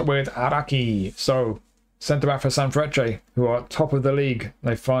we finish up with Araki. So, centre-back for Sanfrecce, who are top of the league.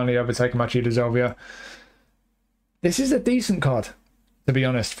 They finally overtaken Machida Zelvia. This is a decent card, to be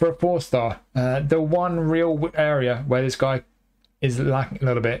honest, for a 4-star. The one real area where this guy is lacking a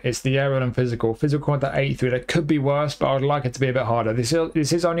little bit, it's the aerial and physical. Physical contact 83, that could be worse, but I would like it to be a bit harder. This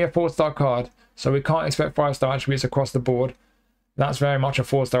is only a 4-star card, so we can't expect 5-star attributes across the board. That's very much a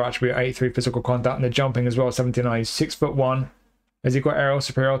 4-star attribute, 83 physical contact, and the jumping as well, 79. He's 6'1". Has he got aerial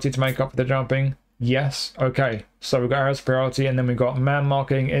superiority to make up for the jumping? Yes. Okay, so we've got aerial superiority, and then we've got man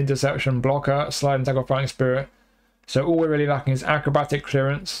marking, interception, blocker, slide and tackle, fighting spirit. So all we're really lacking is acrobatic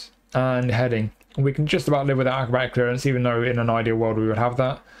clearance and heading. We can just about live without acrobatic clearance, even though in an ideal world we would have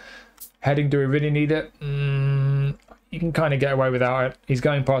that. Heading, do we really need it? You can kind of get away without it. He's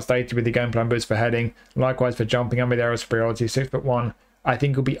going past 80 with the game plan boost for heading. Likewise for jumping and with aerial superiority, 6'1". I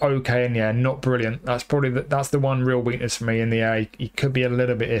think he'll be okay in the air, not brilliant. That's probably that's the one real weakness for me in the air. He could be a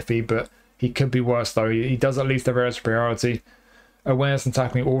little bit iffy, but he could be worse though. He does at least have aerial superiority. Awareness and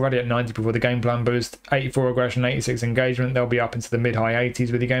tackling already at 90 before the game plan boost. 84 aggression, 86 engagement. They'll be up into the mid-high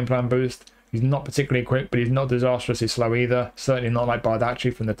 80s with the game plan boost. He's not particularly quick, but he's not disastrously slow either. Certainly not like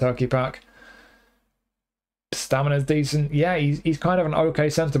Bardakcı from the Turkey pack. Stamina's decent. Yeah, he's kind of an okay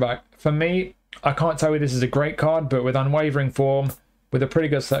centre-back. For me, I can't tell you this is a great card, but with unwavering form, with a pretty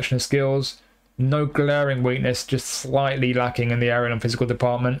good selection of skills, no glaring weakness, just slightly lacking in the aerial and physical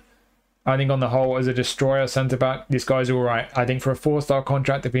department. I think on the whole, as a destroyer centre-back, this guy's all right. I think for a 4-star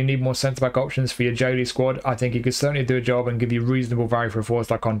contract, if you need more centre-back options for your J-League squad, I think he could certainly do a job and give you reasonable value for a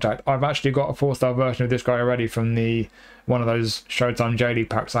 4-star contract. I've actually got a 4-star version of this guy already from one of those Showtime J-League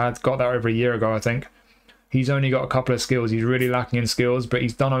packs. I had got that over a year ago, I think. He's only got a couple of skills. He's really lacking in skills, but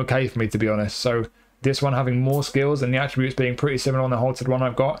he's done okay for me, to be honest. So this one having more skills and the attributes being pretty similar on the whole to the one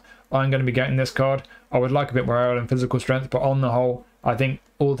I've got, I'm going to be getting this card. I would like a bit more aerial and physical strength, but on the whole, I think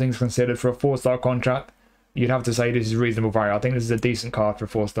all things considered for a 4-star contract, you'd have to say this is reasonable value. I think this is a decent card for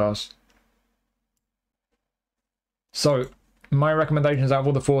 4 stars. So my recommendations out of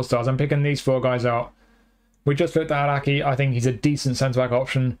all the 4 stars, I'm picking these 4 guys out. We just looked at Araki. I think he's a decent centre-back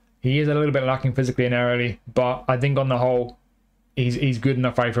option. He is a little bit lacking physically and aerially, but I think on the whole, he's good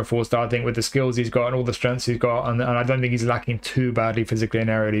enough value for a 4-star. I think with the skills he's got and all the strengths he's got, and I don't think he's lacking too badly physically and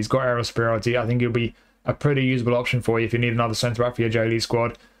aerially. He's got aerial superiority. I think he'll be a pretty usable option for you if you need another centre-back for your J-League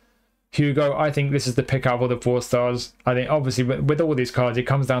squad. Hugo, I think this is the pick out of all the 4 stars. I think obviously with all these cards, it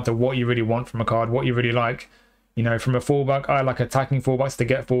comes down to what you really want from a card, what you really like. You know, from a fullback, I like attacking fullbacks to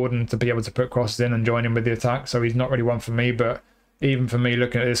get forward and to be able to put crosses in and join in with the attack. So he's not really one for me, but even for me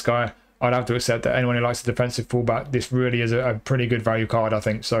looking at this guy, I'd have to accept that anyone who likes a defensive fullback, this really is a pretty good value card, I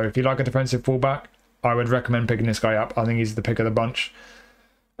think. So if you like a defensive fullback, I would recommend picking this guy up. I think he's the pick of the bunch.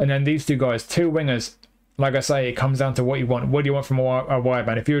 And then these 2 guys, 2 wingers. Like I say, it comes down to what you want. What do you want from a wide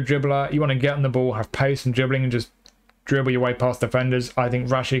man? If you're a dribbler, you want to get on the ball, have pace and dribbling, and just dribble your way past defenders. I think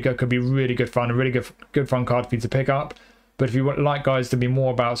Rashica could be really good fun, a really good fun card for you to pick up. But if you like guys to be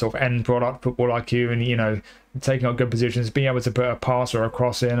more about sort of end product football IQ and, you know, taking up good positions, being able to put a pass or a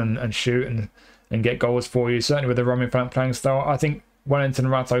cross in and shoot and get goals for you, certainly with the Rômulo playing style, I think Wellington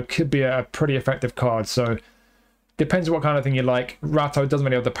Rato could be a pretty effective card. So depends what kind of thing you like. Rato doesn't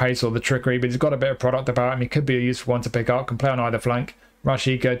really have the pace or the trickery, but he's got a bit of product about him. He could be a useful one to pick up, can play on either flank.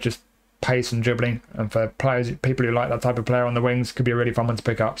 Rashica, just pace and dribbling. And for people who like that type of player on the wings, could be a really fun one to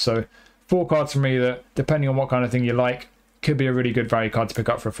pick up. So 4 cards for me that, depending on what kind of thing you like, could be a really good value card to pick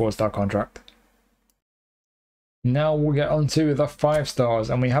up for a 4-star contract. Now we'll get on to the 5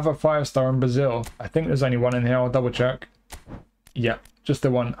 stars, and we have a 5-star in Brazil. I think there's only one in here. I'll double check. Yeah, just the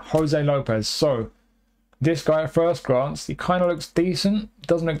one. José López. So this guy at first glance, he kind of looks decent.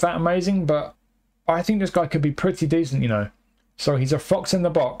 Doesn't look that amazing, but I think this guy could be pretty decent, you know. So he's a fox in the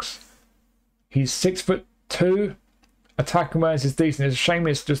box. He's 6'2". Attacking awareness is decent. It's a shame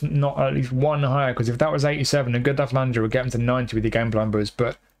it's just not at least 1 higher, because if that was 87, a good enough lander would get him to 90 with the game plan boost.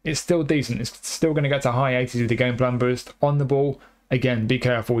 But it's still decent. It's still going to get to high 80s with the game plan boost. On the ball, again, be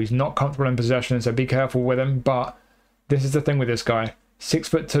careful. He's not comfortable in possession, so be careful with him. But this is the thing with this guy.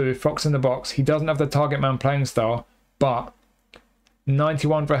 6'2", fox in the box. He doesn't have the target man playing style, but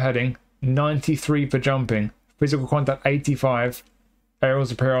 91 for heading, 93 for jumping, physical contact 85, aerial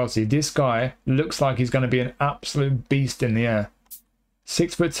superiority. This guy looks like he's going to be an absolute beast in the air.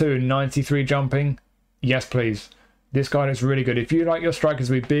 6'2", 93 jumping. Yes, please. This guy looks really good. If you like your strikers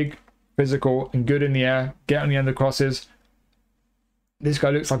to be big, physical, and good in the air, get on the end of crosses, this guy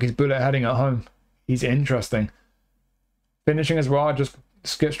looks like he's bullet heading at home. He's interesting. Finishing as well, I just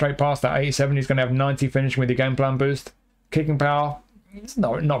skip straight past that. 87, he's going to have 90 finishing with the game plan boost. Kicking power, it's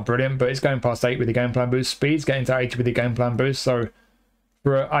not brilliant, but it's going past 8 with the game plan boost. Speed's getting to 80 with the game plan boost. So,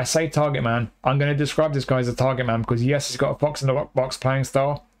 I say target man. I'm going to describe this guy as a target man because, yes, he's got a fox in the box playing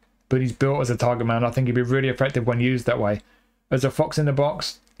style, but he's built as a target man. I think he'd be really effective when used that way. As a fox in the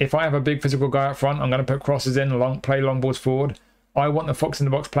box, if I have a big physical guy up front, I'm going to put crosses in, play long balls forward. I want the fox in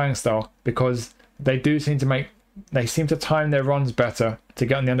the box playing style because they seem to time their runs better to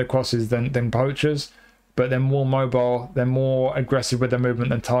get on the end of crosses than poachers, but they're more mobile, they're more aggressive with their movement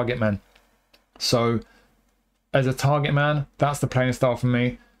than target men. So as a target man, that's the playing style for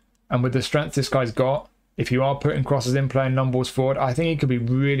me. And with the strength this guy's got, if you are putting crosses in, playing long balls forward, I think he could be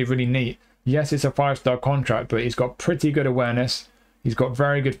really, really neat. Yes, it's a 5-star contract, but he's got pretty good awareness. He's got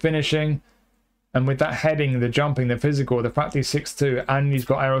very good finishing. And with that heading, the jumping, the physical, the fact he's 6'2", and he's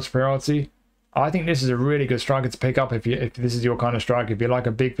got aerial superiority, I think this is a really good striker to pick up if this is your kind of striker. If you like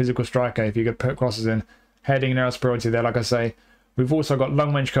a big physical striker, if you could put crosses in, heading and aerial superiority there, like I say. We've also got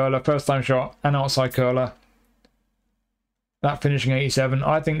long range curler, first time shot, and outside curler. That finishing 87.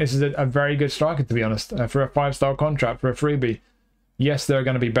 I think this is a very good striker, to be honest, for a 5-star contract, for a freebie. Yes, there are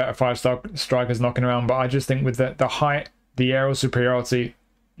going to be better 5-star strikers knocking around, but I just think with the height, the aerial superiority,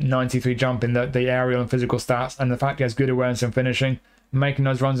 93 jumping, the aerial and physical stats, and the fact he has good awareness and finishing, making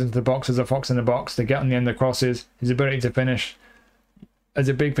those runs into the box as a fox in the box to get on the end of crosses, his ability to finish as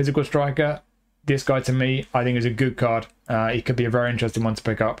a big physical striker, this guy to me, I think is a good card. He could be a very interesting one to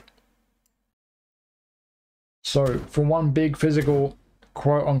pick up. So from one big physical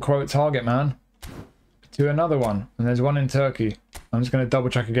quote unquote target man to another one, and there's one in Turkey. I'm just going to double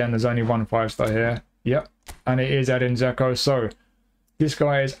check again. There's only one 5-star here. Yep, and it is Edin Džeko. So this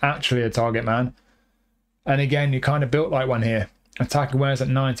guy is actually a target man, and again, you kind of built like one here. Attack awareness at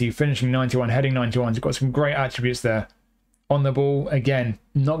 90, finishing 91, heading 91. You've got some great attributes there. On the ball, again,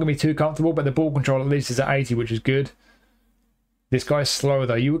 not going to be too comfortable, but the ball control at least is at 80, which is good. This guy's slow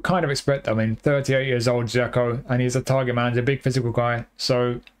though. You would kind of expect, I mean, 38 years old, Džeko, and he's a target man. He's a big physical guy,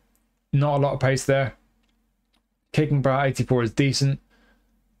 so not a lot of pace there. Kicking power 84 is decent.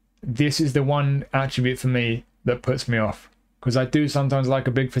 This is the one attribute for me that puts me off, because I do sometimes like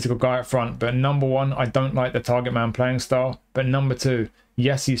a big physical guy up front, but number one, I don't like the target man playing style. But number two,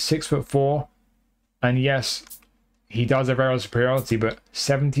 yes, he's 6'4", and yes, he does have aerial superiority, but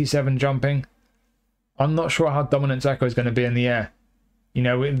 77 jumping. I'm not sure how dominant Džeko is going to be in the air. You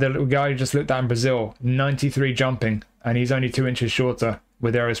know, the guy who just looked at in Brazil, 93 jumping, and he's only 2 inches shorter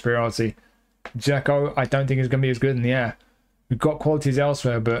with aerial superiority. Džeko, I don't think is going to be as good in the air. We've got qualities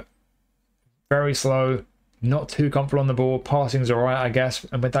elsewhere, but very slow, not too comfortable on the ball. Passing's alright, I guess.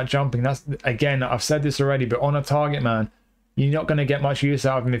 And with that jumping, that's, again, I've said this already, but on a target man, you're not going to get much use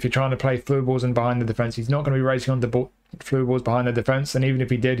out of him if you're trying to play through balls and behind the defence. He's not going to be racing on the through balls behind the defence, and even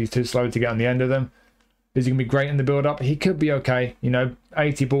if he did, he's too slow to get on the end of them. Is he going to be great in the build-up? He could be okay. You know,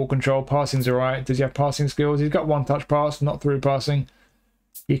 80 ball control, passing's alright. Does he have passing skills? He's got one touch pass, not through passing.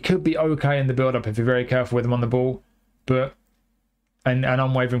 He could be okay in the build-up if you're very careful with him on the ball. But, and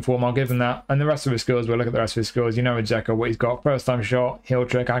unwavering form, I'll give him that. And the rest of his skills, we'll look at the rest of his skills. You know with Džeko, what he's got. First time shot, heel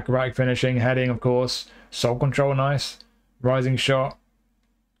trick, acrobatic finishing, heading, of course. Soul control, nice. Rising shot.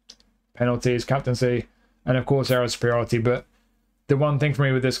 Penalties, captaincy. And of course, aerial superiority. But the one thing for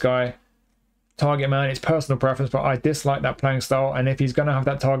me with this guy, target man, it's personal preference, but I dislike that playing style. And if he's going to have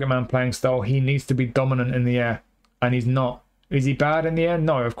that target man playing style, he needs to be dominant in the air. And he's not. Is he bad in the air?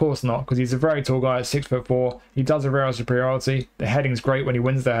 No, of course not, because he's a very tall guy at 6'4". He does have aerial superiority. The heading's great when he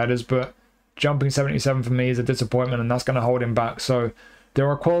wins the headers, but jumping 77 for me is a disappointment, and that's going to hold him back. So there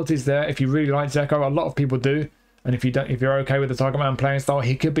are qualities there. If you really like Džeko, a lot of people do, and if you're okay with the target man playing style,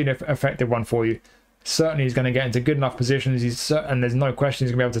 he could be an effective one for you. Certainly, he's going to get into good enough positions. And there's no question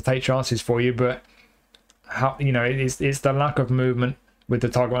he's going to be able to take chances for you. But how, you know, it's the lack of movement with the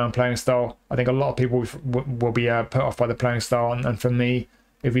target man playing style. I think a lot of people will be put off by the playing style. And for me,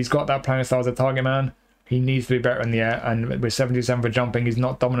 if he's got that playing style as a target man, he needs to be better in the air. And with 77 for jumping, he's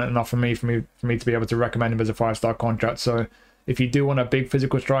not dominant enough for me to be able to recommend him as a 5-star contract. So if you do want a big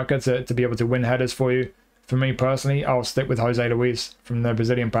physical striker to be able to win headers for you, for me personally, I'll stick with José López from the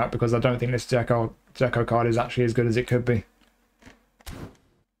Brazilian pack because I don't think this Džeko card is actually as good as it could be.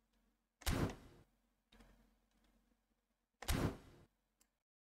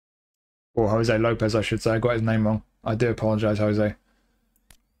 Or José López, I should say. I got his name wrong. I do apologise, Jose.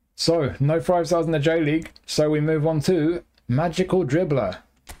 So, no 5 stars in the J-League. So we move on to Magical Dribbler.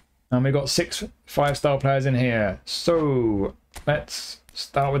 And we got 6 5-star players in here. So, let's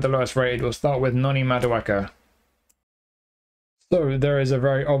start with the lowest rated. We'll start with Noni Madueke. So, there is a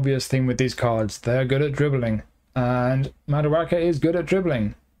very obvious thing with these cards. They're good at dribbling. And Madueke is good at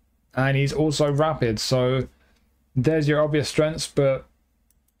dribbling. And he's also rapid. So, there's your obvious strengths, but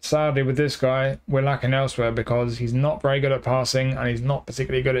sadly, with this guy, we're lacking elsewhere because he's not very good at passing and he's not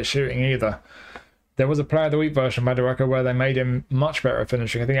particularly good at shooting either. There was a Player of the Week version of Madueke where they made him much better at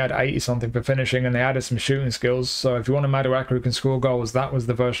finishing. I think he had 80 something for finishing and they added some shooting skills. So if you want a Madueke who can score goals, that was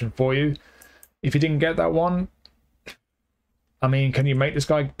the version for you. If you didn't get that one, I mean, can you make this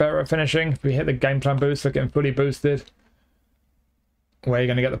guy better at finishing? If we hit the game plan boost, look at him fully boosted. Where are you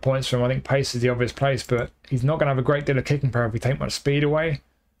going to get the points from? I think pace is the obvious place, but he's not going to have a great deal of kicking power if we take much speed away.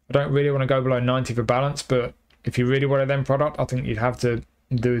 I don't really want to go below 90 for balance, but if you really wanted them product, I think you'd have to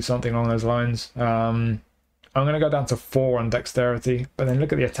do something along those lines. I'm going to go down to 4 on dexterity, but then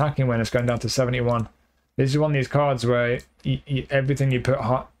look at the attacking awareness going down to 71. This is one of these cards where everything you put,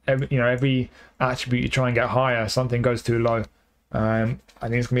 every attribute you try and get higher, something goes too low. I think it's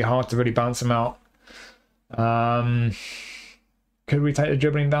going to be hard to really balance them out. Could we take the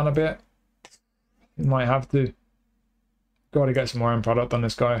dribbling down a bit? We might have to. Got to get some more end product on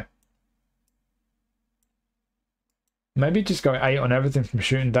this guy. Maybe just go 8 on everything from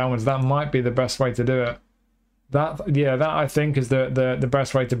shooting downwards. That might be the best way to do it. That I think is the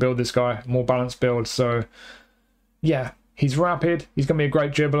best way to build this guy. More balanced build. So yeah, he's rapid. He's gonna be a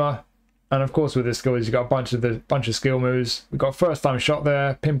great dribbler. And of course with his skills, he's got a bunch of skill moves. We've got first time shot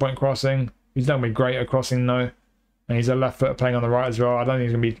there, pinpoint crossing. He's not gonna be great at crossing though. And he's a left footer playing on the right as well. I don't think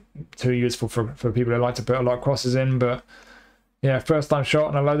he's gonna be too useful for people who like to put a lot of crosses in, but yeah, first time shot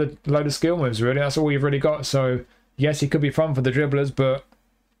and a load of skill moves, really. That's all you've really got. So, yes, he could be fun for the dribblers, but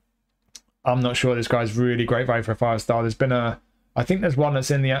I'm not sure this guy's really great value for a 5-star. There's been I think there's one that's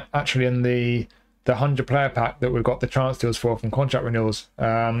actually in the 100 player pack that we've got the chance deals for from contract renewals.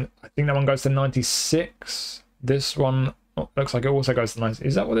 I think that one goes to 96. This one looks like it also goes to 90.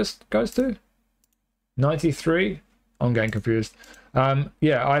 Is that what this goes to? 93? I'm getting confused.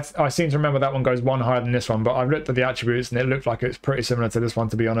 Yeah, I seem to remember that one goes 1 higher than this one, but I've looked at the attributes and it looked like it's pretty similar to this one,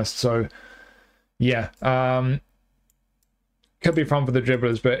 to be honest. So yeah, could be fun for the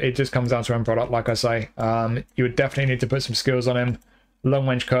dribblers, but it just comes down to end product, like I say. You would definitely need to put some skills on him. Long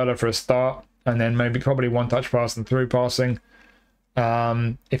range curler for a start, and then probably one touch pass and through passing.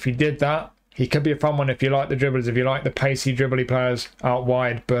 If you did that, he could be a fun one if you like the dribblers, if you like the pacey dribbly players out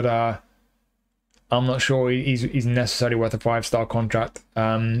wide, but I'm not sure he's necessarily worth a 5-star contract.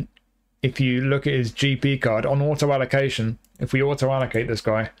 If you look at his GP card on auto allocation, if we auto allocate this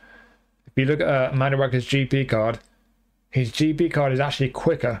guy, if you look at Madueke's GP card, his GP card is actually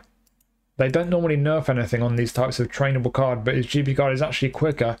quicker. They don't normally nerf anything on these types of trainable card, but his GP card is actually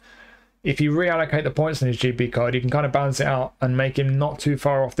quicker. If you reallocate the points on his GP card, you can kind of balance it out and make him not too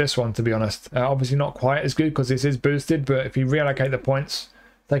far off this one, to be honest. Obviously not quite as good because this is boosted, but if you reallocate the points,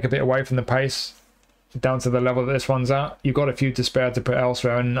 take a bit away from the pace, down to the level that this one's at, you've got a few to spare to put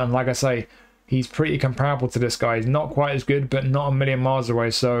elsewhere, and like I say, he's pretty comparable to this guy. He's not quite as good, but not a million miles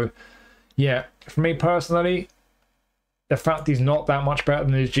away. So yeah, for me personally, the fact he's not that much better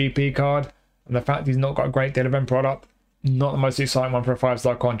than his GP card, and the fact he's not got a great deal of end product, not the most exciting one for a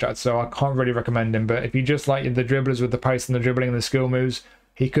 5-star contract, so I can't really recommend him. But if you just like the dribblers with the pace and the dribbling and the skill moves,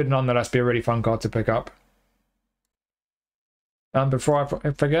 he could nonetheless be a really fun card to pick up. And before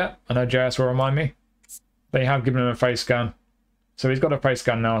I forget, I know JS will remind me, they have given him a face scan. So he's got a face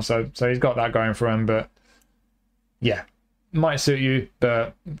scan now, so he's got that going for him. But yeah, might suit you,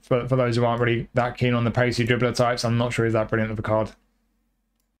 but for those who aren't really that keen on the pacey dribbler types, I'm not sure he's that brilliant of a card.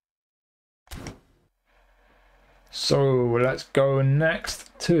 So let's go next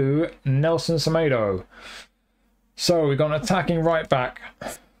to Nélson Semedo. So we've got an attacking right back.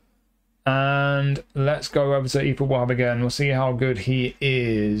 And let's go over to eFootball Hub again. We'll see how good he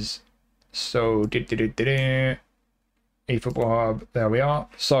is. So, eFootball Hub, there we are.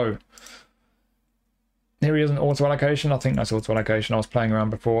 So, here he is in auto allocation. I think that's auto allocation. I was playing around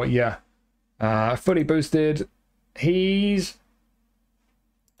before. Yeah. Fully boosted. He's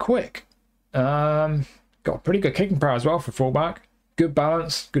quick. Got pretty good kicking power as well for fullback. good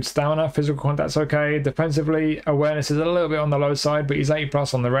balance, good stamina, physical contact's okay. Defensively, awareness is a little bit on the low side, but he's 80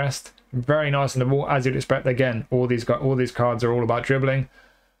 plus on the rest. Very nice on the ball, as you'd expect. Again, all these cards are all about dribbling.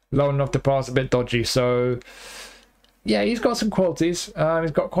 Low enough to pass, a bit dodgy. So, yeah, he's got some qualities.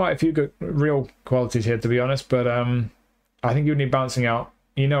 He's got quite a few good real qualities here, to be honest. But I think you need balancing out.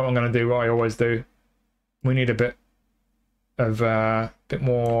 You know what I'm going to do, what I always do. We need a bit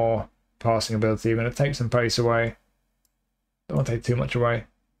more passing ability. We're going to take some pace away. Don't want to take too much away.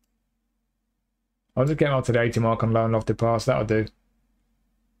 I'll just get him up to the 80 mark on low and lofted pass. That'll do.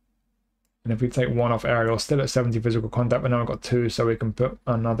 And if we take one off aerial, still at 70 physical contact, but now I've got 2, so we can put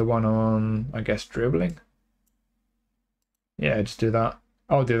another one on, I guess, dribbling. Yeah, just do that.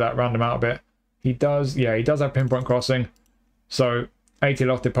 I'll do that, round him out a bit. He does have pinpoint crossing. So 80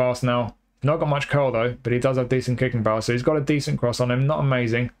 lofted pass now. Not got much curl though, but he does have decent kicking power. So he's got a decent cross on him. Not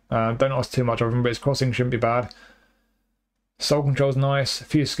amazing. Don't ask too much of him, but his crossing shouldn't be bad. Soul control's nice. A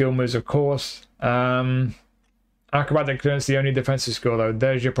few skill moves, of course. Acrobatic clearance, the only defensive skill though.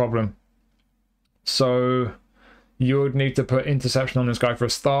 There's your problem. So you would need to put interception on this guy for a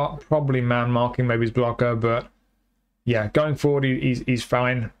start. Probably man marking, maybe his blocker, but yeah, going forward he's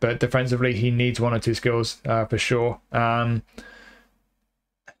fine. But defensively he needs 1 or 2 skills for sure.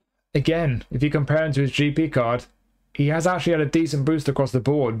 Again, if you compare him to his GP card, he has actually had a decent boost across the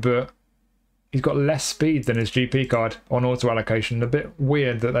board, but he's got less speed than his GP card on auto allocation. A bit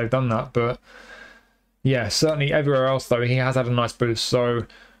weird that they've done that, but yeah, certainly everywhere else though he has had a nice boost. So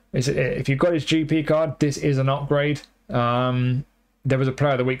if you've got his GP card, this is an upgrade. There was a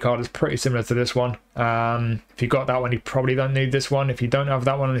Player of the Week card that's pretty similar to this one. If you got that one, you probably don't need this one. If you don't have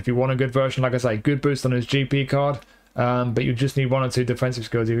that one, and if you want a good version, like I say, good boost on his GP card, but you just need 1 or 2 defensive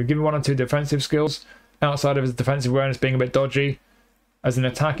skills. If you give him 1 or 2 defensive skills, outside of his defensive awareness being a bit dodgy, as an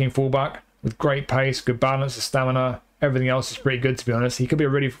attacking fullback with great pace, good balance, stamina, everything else is pretty good, to be honest. He could be a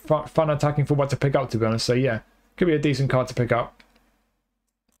really fun attacking fullback to pick up, to be honest. So yeah, could be a decent card to pick up.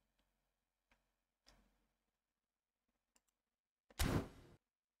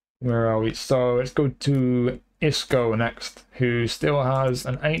 Where are we? So let's go to Isco next, who still has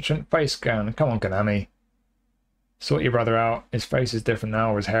an ancient face scan. Come on, Konami. Sort your brother out. His face is different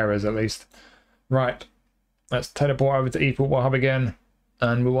now, or his hair is at least. Right. Let's teleport over to eFootball Hub again,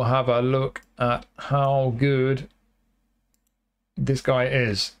 and we will have a look at how good this guy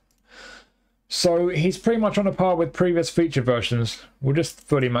is. So he's pretty much on a par with previous feature versions. We'll just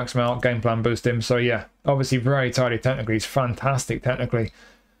fully max him out, game plan boost him. So yeah, obviously very tidy technically. He's fantastic technically.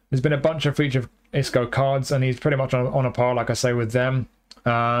 There's been a bunch of feature Isco cards, and he's pretty much on a par, like I say, with them.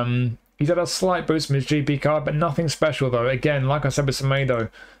 He's had a slight boost from his GP card, but nothing special though. Again, like I said with Semedo,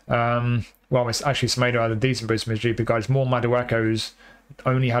 well, it's actually Semedo had a decent boost from his GP card. It's more Madueke who's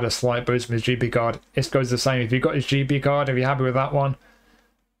only had a slight boost from his GP card. Isco's the same. If you've got his GP card, if you're happy with that one,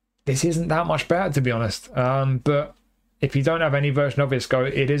 this isn't that much better, to be honest. But if you don't have any version of Isco,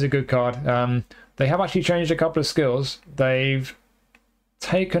 it is a good card. They have actually changed a couple of skills. They've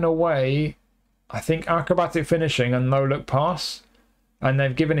taken away, I think, acrobatic finishing and no look pass, and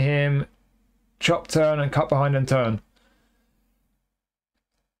they've given him chop turn and cut behind and turn.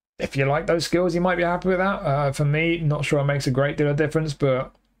 If you like those skills, you might be happy with that. For me, not sure it makes a great deal of difference,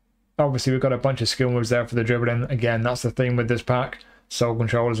 but obviously we've got a bunch of skill moves there for the dribbling. Again, that's the theme with this pack. Soul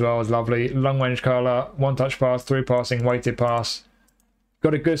control as well is lovely. Long range curler, 1-touch pass, 3 passing, weighted pass.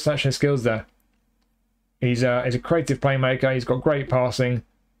 Got a good selection of skills there. He's a creative playmaker. He's got great passing,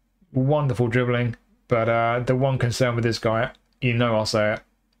 wonderful dribbling. But the one concern with this guy, you know I'll say it,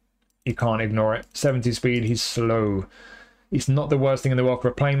 you can't ignore it. 70 speed, he's slow. It's not the worst thing in the world for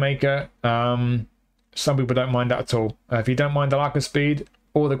a playmaker. Some people don't mind that at all. If you don't mind the lack of speed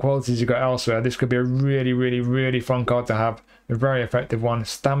or the qualities you got elsewhere, this could be a really, really, really fun card to have. A very effective one.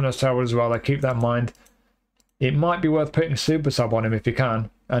 Stamina's terrible as well. Keep that in mind. It might be worth putting super sub on him if you can,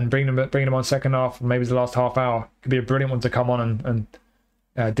 and bring him on second half, maybe the last half hour. Could be a brilliant one to come on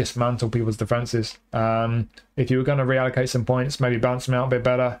and dismantle people's defenses. If you were going to reallocate some points, maybe bounce them out a bit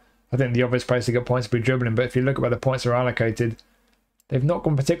better. I think the obvious place to get points would be dribbling, but if you look at where the points are allocated, they've not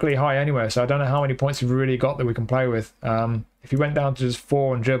gone particularly high anywhere, so I don't know how many points you've really got that we can play with. If you went down to just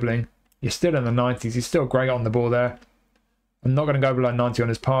 4 on dribbling, you're still in the 90s. He's still great on the ball there. I'm not going to go below 90 on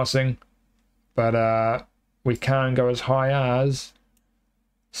his passing, but we can go as high as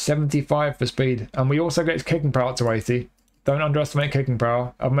 75 for speed. And we also get his kicking power up to 80. Don't underestimate kicking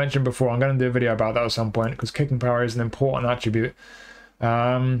power. I've mentioned before, I'm going to do a video about that at some point, because kicking power is an important attribute.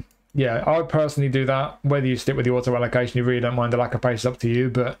 Yeah, I would personally do that. Whether you stick with the auto allocation, you really don't mind the lack of pace, is up to you.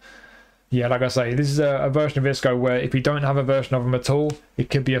 But Yeah, like I say, this is a version of Isco where if you don't have a version of him at all, it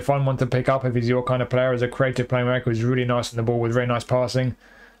could be a fun one to pick up if he's your kind of player as a creative playmaker who's really nice on the ball with very nice passing.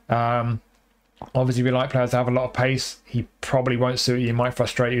 Obviously, if you like players to have a lot of pace, he probably won't suit you. He might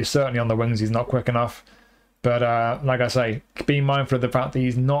frustrate you. Certainly on the wings, he's not quick enough. But like I say, be mindful of the fact that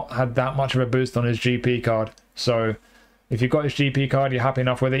he's not had that much of a boost on his GP card. So if you've got his GP card, you're happy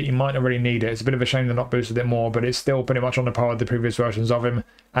enough with it, you might not really need it. It's a bit of a shame they're not boosted it more, but it's still pretty much on the par with the previous versions of him.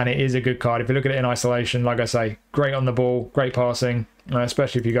 And it is a good card. If you look at it in isolation, like I say, great on the ball, great passing,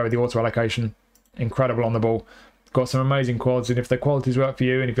 especially if you go with the auto allocation. Incredible on the ball. Got some amazing quads, and if the qualities work for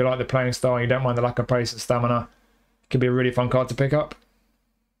you, and if you like the playing style, and you don't mind the lack of pace and stamina, it could be a really fun card to pick up.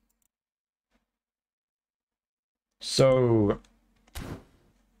 So,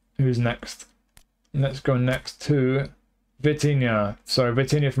 who's next? Let's go next to Vitinha. So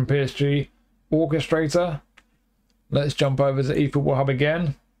Vitinha from PSG, Orchestrator. Let's jump over to eFootball Hub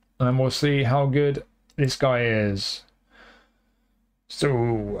again, and we'll see how good this guy is.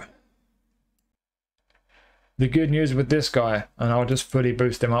 So, the good news with this guy, and I'll just fully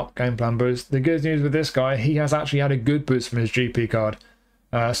boost him up, game plan boost. The good news with this guy, he has actually had a good boost from his GP card.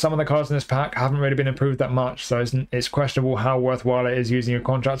 Some of the cards in this pack haven't really been improved that much, so it's questionable how worthwhile it is using your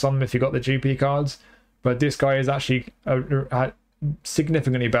contracts on them if you got the GP cards. But this guy is actually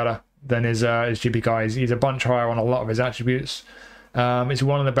significantly better than his GP guys. He's a bunch higher on a lot of his attributes. It's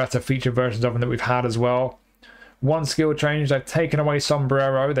one of the better feature versions of him that we've had as well. One skill change, they've taken away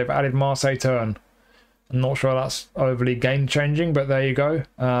Sombrero, they've added Marseille Turn. I'm not sure that's overly game changing, but there you go.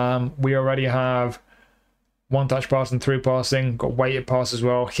 We already have one touch pass and through passing, got weighted pass as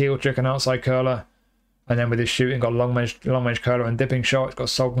well, heel trick and outside curler, and then with his shooting got long range curler and dipping shot. It's got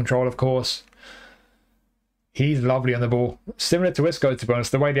soul control, of course. He's lovely on the ball, similar to Isco, to be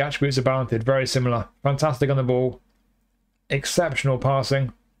honest. The way the attributes are balanced, very similar. Fantastic on the ball, exceptional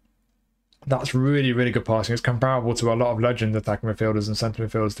passing. That's really, really good passing. It's comparable to a lot of legend attacking midfielders and centre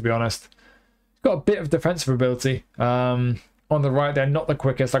midfielders, to be honest. Got a bit of defensive ability. On the right, they're not the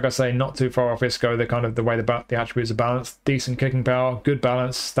quickest. Like I say, not too far off Isco. They're kind of the way the attributes are balanced. Decent kicking power, good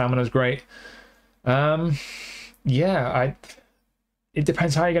balance, stamina's great. Yeah, it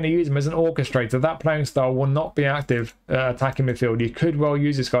depends how you're going to use him as an orchestrator. That playing style will not be active attacking midfield. You could well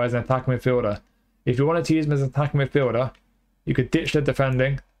use this guy as an attacking midfielder. If you wanted to use him as an attacking midfielder, you could ditch the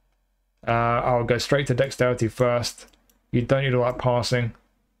defending. I'll go straight to dexterity first. You don't need all that passing.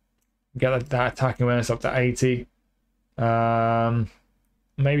 Get that attacking awareness up to 80.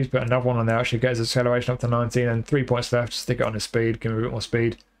 Maybe put another one on there. Actually, get his acceleration up to 19 and 3 points left. Stick it on his speed. Give him a bit more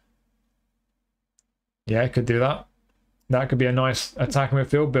speed. Yeah, could do that. That could be a nice attacking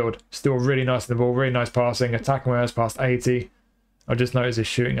midfield build. Still really nice in the ball. Really nice passing. Attacking awareness past 80. I just noticed his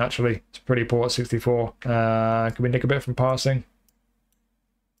shooting actually. It's pretty poor at 64. Can we nick a bit from passing?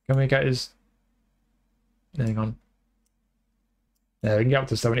 Can we get his... Hang on. Yeah, we can get up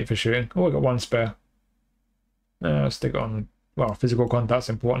to 70 for shooting. Oh, we got one spare. Let's stick it on. Well, physical contact's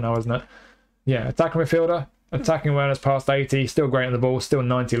important now, isn't it? Yeah, attacking midfielder. Attacking awareness past 80. Still great on the ball. Still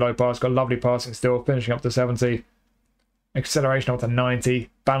 90 low pass. Got lovely passing still. Finishing up to 70. Acceleration up to 90.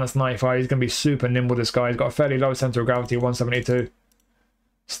 Balance 95. He's going to be super nimble, this guy. He's got a fairly low centre of gravity, 172.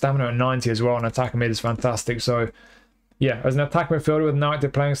 Stamina at 90 as well. And attacking mid is fantastic. So, yeah, as an attacking midfielder with an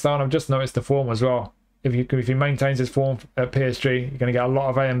active playing style, I've just noticed the form as well. If he maintains his form at PSG, you're going to get a lot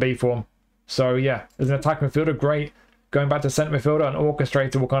of A and B form. So, yeah, as an attacking midfielder, great. Going back to centre midfielder, an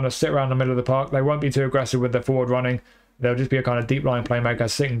orchestrator will kind of sit around the middle of the park. They won't be too aggressive with their forward running. They'll just be a kind of deep line playmaker,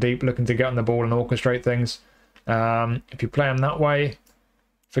 sitting deep, looking to get on the ball and orchestrate things. If you play them that way,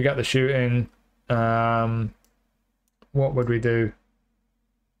 forget the shooting. What would we do?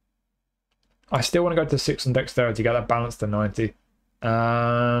 I still want to go to 6 on dexterity, get that balance to 90.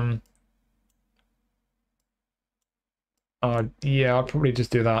 Yeah, I'll probably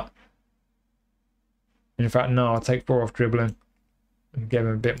just do that. In fact, no, I'll take 4 off dribbling and give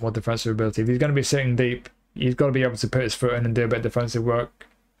him a bit more defensive ability. If he's going to be sitting deep, he's got to be able to put his foot in and do a bit of defensive work.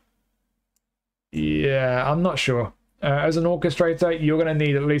 Yeah, I'm not sure. As an orchestrator, you're going to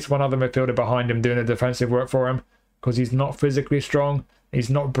need at least one other midfielder behind him doing the defensive work for him, because he's not physically strong. He's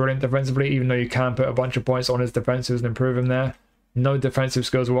not brilliant defensively, even though you can put a bunch of points on his defensives and improve him there. No defensive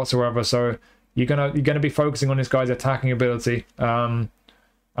skills whatsoever, so you're gonna be focusing on this guy's attacking ability.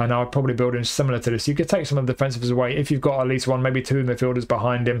 And I'll probably build him similar to this. You could take some of the defensives away if you've got at least one, maybe 2 midfielders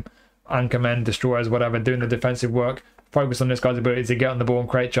behind him, anchor men, destroyers, whatever, doing the defensive work. Focus on this guy's ability to get on the ball and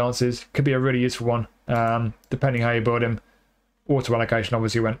create chances. Could be a really useful one, depending how you build him. Auto allocation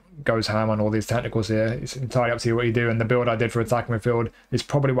obviously goes ham on all these technicals here. It's entirely up to you what you do, and the build I did for attacking midfield is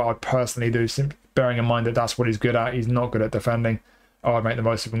probably what I'd personally do, bearing in mind that that's what he's good at. He's not good at defending. I would make the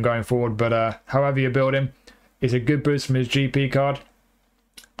most of him going forward. But however you build him, it's a good boost from his GP card.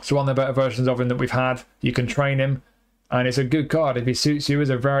 It's one of the better versions of him that we've had. You can train him, and it's a good card. If he suits you as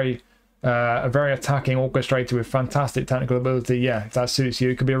a very attacking orchestrator with fantastic technical ability, yeah, if that suits you,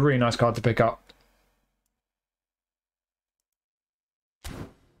 it could be a really nice card to pick up.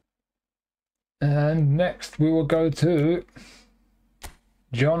 And next we will go to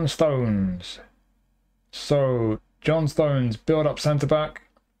John Stones. So John Stones, build up centre back.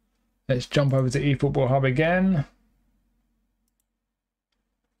 Let's jump over to eFootball Hub again.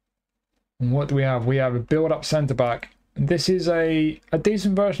 And what do we have? We have a build up centre back. This is a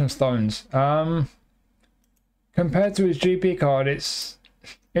decent version of Stones. Compared to his GP card, it's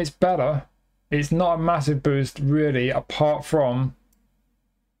better. It's not a massive boost really, apart from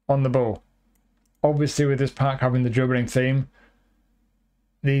on the ball. Obviously with this pack having the dribbling theme,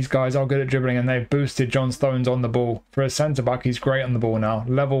 these guys are good at dribbling, and they've boosted John Stones on the ball. For a centre back, he's great on the ball now.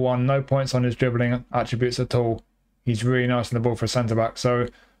 Level 1, no points on his dribbling attributes at all. He's really nice on the ball for a centre back. So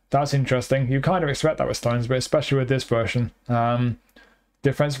that's interesting. You kind of expect that with Stones, but especially with this version.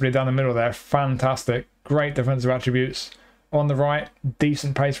 Defensively down the middle there, fantastic. Great defensive attributes. On the right,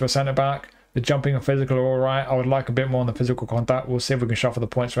 decent pace for a centre-back. The jumping and physical are all right. I would like a bit more on the physical contact. We'll see if we can shuffle the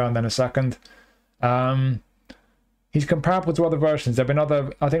points around in a second. He's comparable to other versions. There have been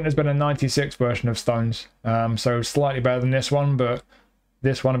other, I think there's been a 96 version of Stones. So slightly better than this one, but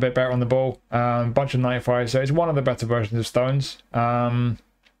this one a bit better on the ball. Bunch of 95, so it's one of the better versions of Stones.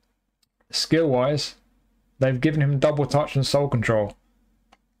 Skill-wise, they've given him double touch and soul control.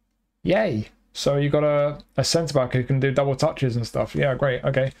 Yay! So you got a centre-back who can do double touches and stuff. Yeah, great,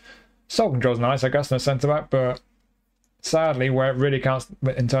 okay. Soul control's nice, I guess, in a centre-back, but sadly, where it really counts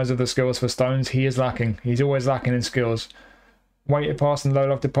in terms of the skills for Stones, he is lacking. He's always lacking in skills. Weighted pass and low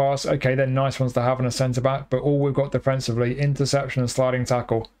lofted pass, okay, they're nice ones to have in a centre-back, but all we've got defensively, interception and sliding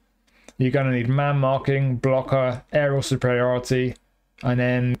tackle. You're going to need man marking, blocker, aerial superiority, and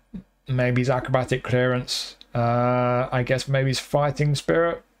then maybe his acrobatic clearance. I guess maybe his fighting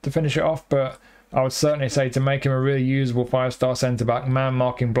spirit to finish it off, but I would certainly say to make him a really usable 5-star centre-back, man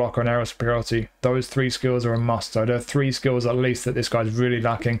marking, blocker and aerial superiority, those 3 skills are a must. So there are 3 skills at least that this guy's really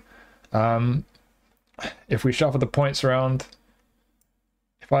lacking. If we shuffle the points around,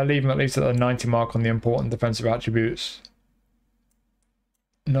 if I leave him at least at the 90 mark on the important defensive attributes,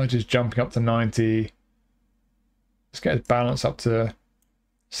 not just jumping up to 90, let's get his balance up to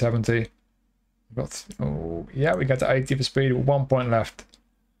 70. Oh, yeah, we get to 80 for speed with 1 point left.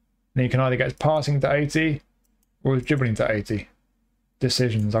 Then you can either get his passing to 80 or his dribbling to 80.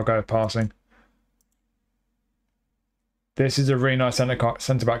 Decisions, I'll go with passing. This is a really nice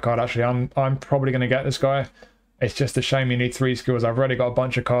centre-back card, actually. I'm probably going to get this guy. It's just a shame you need 3 skills. I've already got a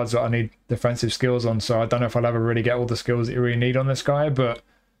bunch of cards that I need defensive skills on, so I don't know if I'll ever really get all the skills that you really need on this guy, but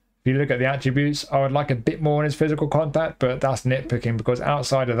if you look at the attributes, I would like a bit more in his physical contact, but that's nitpicking, because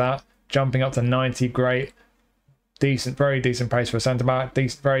outside of that, jumping up to 90, great. Decent, very decent pace for a centre-back.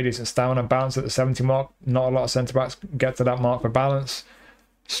 Very decent stamina. Balance at the 70 mark. Not a lot of centre-backs get to that mark for balance.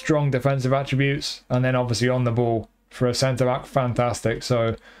 Strong defensive attributes. And then obviously on the ball for a centre-back, fantastic.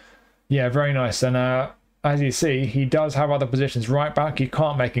 So, yeah, very nice. And as you see, he does have other positions. Right back, you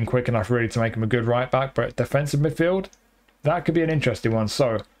can't make him quick enough really to make him a good right back. But defensive midfield, that could be an interesting one.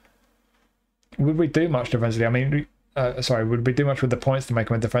 So, would we do much defensively? I mean, would we do much with the points to make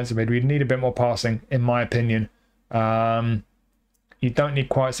him a defensive mid? We'd need a bit more passing, in my opinion. You don't need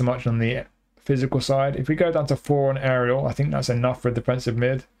quite so much on the physical side. If we go down to 4 on aerial, I think that's enough for a defensive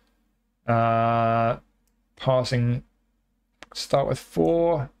mid. Passing, start with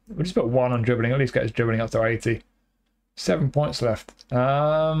 4. We'll just put 1 on dribbling, at least get his dribbling up to 80. 7 points left.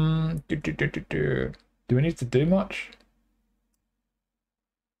 Do we need to do much?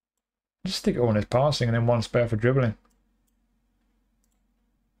 Just stick it all on his passing and then 1 spare for dribbling.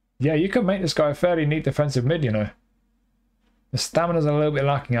 Yeah, you can make this guy a fairly neat defensive mid, you know. The stamina's a little bit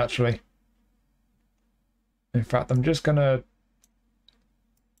lacking, actually. In fact, I'm just going to...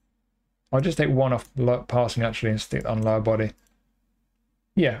 I'll just take 1 off passing, actually, and stick that on lower body.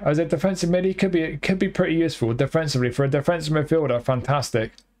 Yeah, as a defensive mid, he could be pretty useful defensively. For a defensive midfielder,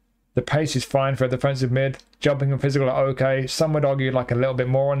 fantastic. The pace is fine for a defensive mid. Jumping and physical are okay. Some would argue like a little bit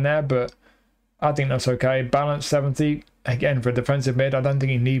more on there, but I think that's okay. Balance 70. Again, for a defensive mid, I don't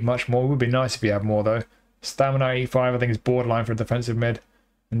think you need much more. It would be nice if you had more, though. Stamina 85, I think, is borderline for a defensive mid.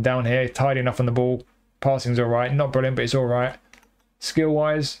 And down here, tidy enough on the ball. Passing's all right. Not brilliant, but it's all right.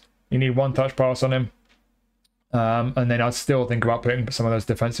 Skill-wise, you need 1 touch pass on him. And then I'd still think about putting some of those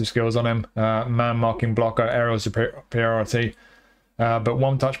defensive skills on him. Man marking, blocker, aerial superiority. But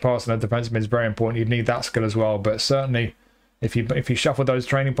 1 touch pass on a defensive mid is very important. You'd need that skill as well. But certainly, if you shuffle those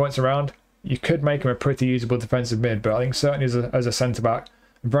training points around, you could make him a pretty usable defensive mid. But I think certainly as a centre back,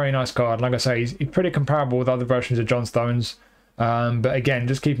 very nice card. Like I say, he's pretty comparable with other versions of John Stones. But again,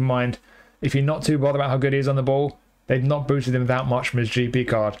 just keep in mind, if you're not too bothered about how good he is on the ball, they've not boosted him that much from his GP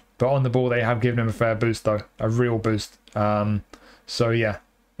card. But on the ball, they have given him a fair boost though, a real boost. So yeah,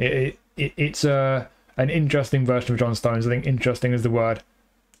 it's an interesting version of John Stones. I think interesting is the word.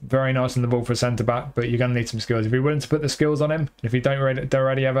 Very nice on the ball for a centre back, but you're going to need some skills. If you're willing to put the skills on him, if you don't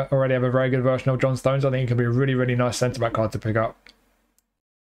already have a very good version of John Stones, I think it can be a really, really nice centre back card to pick up.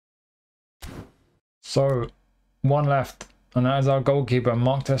 So, one left, and that is our goalkeeper,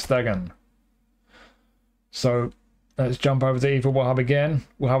 Marc ter Stegen. So, let's jump over to eFootball Hub again.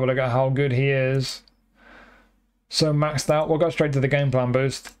 We'll have a look at how good he is. So, maxed out. We'll go straight to the game plan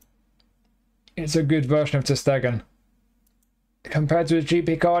boost. It's a good version of ter Stegen. Compared to his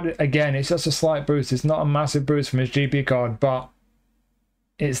GP card, again, it's just a slight boost. It's not a massive boost from his GP card, but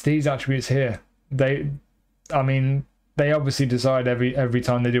it's these attributes here. They obviously decide every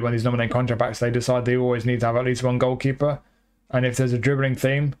time they do one of these nominating contract packs, they decide they always need to have at least one goalkeeper. And if there's a dribbling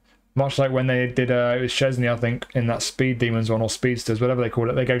theme, much like when they did, it was Szczesny, I think, in that Speed Demons one, or Speedsters, whatever they call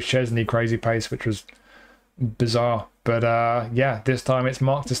it, they gave Szczesny crazy pace, which was bizarre. But yeah, this time it's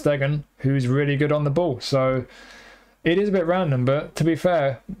Marc ter Stegen, who's really good on the ball. So it is a bit random, but to be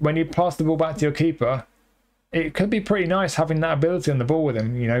fair, when you pass the ball back to your keeper, it could be pretty nice having that ability on the ball with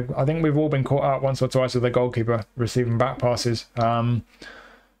him. You know, I think we've all been caught out once or twice with the goalkeeper receiving back passes.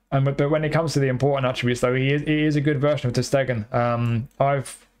 But when it comes to the important attributes, though, he is a good version of ter Stegen.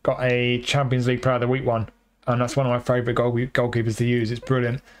 I've got a Champions League Player of the Week one, and that's one of my favourite goalkeepers to use. It's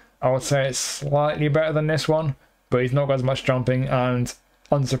brilliant. I would say it's slightly better than this one, but he's not got as much jumping, and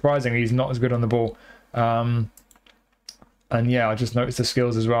unsurprisingly, he's not as good on the ball. And yeah, I just noticed the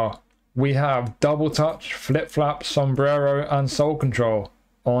skills as well. We have double touch, flip flap, sombrero, and soul control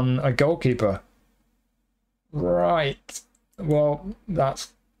on a goalkeeper. Right. Well,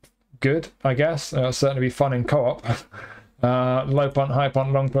 that's good, I guess. It'll certainly be fun in co-op. Low punt, high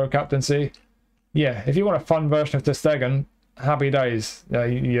punt, long throw captaincy. Yeah, if you want a fun version of ter Stegen, happy days.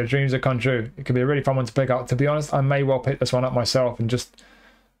 Your dreams are come true. It could be a really fun one to pick up. To be honest, I may well pick this one up myself and just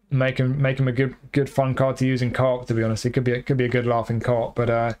make him a good fun card to use in co-op. To be honest, it could be a good laugh in co-op.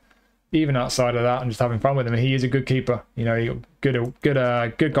 But even outside of that, and just having fun with him, he is a good keeper. You know, good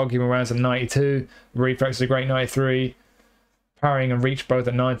goalkeeping awareness at 92. Reflex is a great 93. Parrying and reach both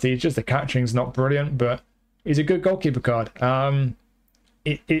at 90. Just the catching's not brilliant, but he's a good goalkeeper card.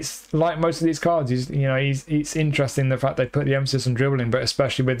 It's like most of these cards. It's interesting the fact they put the emphasis on dribbling, but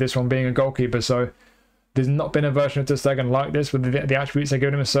especially with this one being a goalkeeper. So there's not been a version of ter Stegen like this with the attributes they're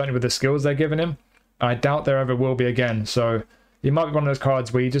giving him, and certainly with the skills they're giving him. I doubt there ever will be again. So it might be one of those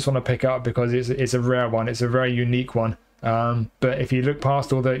cards where you just want to pick up because it's a rare one. It's a very unique one. But if you look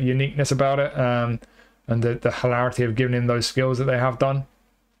past all the uniqueness about it and the hilarity of giving him those skills that they have done,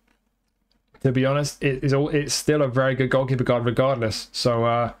 to be honest, it's still a very good goalkeeper card regardless.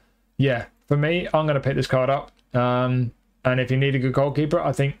 So yeah, for me, I'm going to pick this card up. And if you need a good goalkeeper,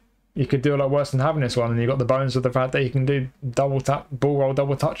 I think you could do a lot worse than having this one. And you've got the bonus of the fact that you can do double tap, ball roll,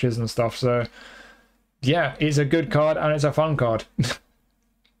 double touches and stuff. So yeah, it's a good card and it's a fun card.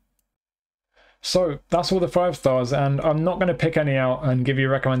 So that's all the 5 stars, and I'm not going to pick any out and give you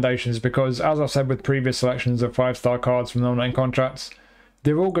recommendations because, as I've said with previous selections of 5-star cards from nominating contracts,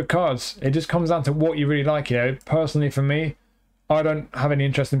 they're all good cards. It just comes down to what you really like. You know, personally for me, I don't have any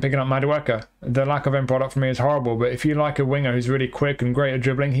interest in picking up Madueke. The lack of end product for me is horrible, but if you like a winger who's really quick and great at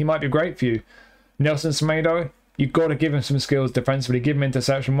dribbling, he might be great for you. Nélson Semedo, you've got to give him some skills defensively. Give him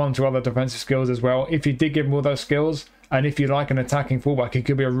interception, 1-2 other defensive skills as well. If you did give him all those skills, and if you like an attacking fullback, it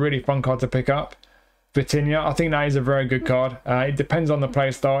could be a really fun card to pick up. Vitinha, I think that is a very good card. It depends on the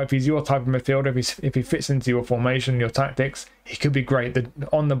play style. If he's your type of midfielder, if he fits into your formation, your tactics, he could be great.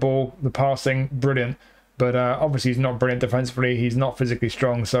 On the ball, the passing, brilliant. But obviously he's not brilliant defensively. He's not physically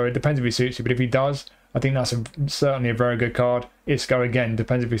strong, so it depends if he suits you. But if he does, I think that's certainly a very good card. Isco, again,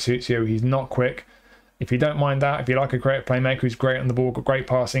 depends if he suits you. He's not quick. If you don't mind that, if you like a great playmaker who's great on the ball, got great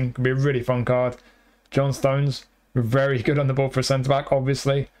passing, could be a really fun card. John Stones, very good on the ball for a centre-back,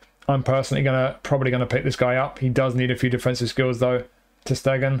 obviously. I'm personally probably gonna pick this guy up. He does need a few defensive skills though. Ter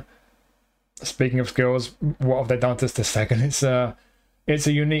Stegen. Speaking of skills, what have they done to ter Stegen? It's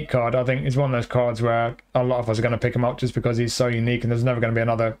a unique card. I think it's one of those cards where a lot of us are going to pick him up just because he's so unique, and there's never going to be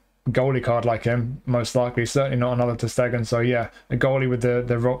another goalie card like him, most likely. Certainly not another ter Stegen. So yeah, a goalie with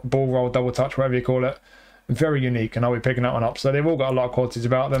the ball roll, double touch, whatever you call it, very unique, and I'll be picking that one up. So they've all got a lot of qualities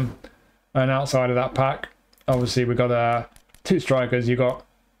about them. And outside of that pack, obviously we've got 2 strikers. You got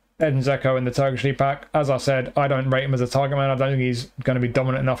Edin Džeko in the Turkish League pack. As I said, I don't rate him as a target man. I don't think he's going to be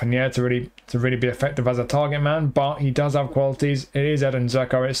dominant enough in the air to really be effective as a target man, but he does have qualities. It is Edin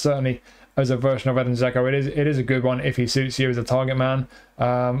Džeko. It's certainly, as a version of Edin Džeko, it is a good one if he suits you as a target man.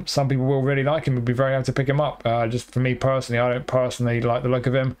 Some people will really like him, would be very happy to pick him up. Just for me personally, I don't personally like the look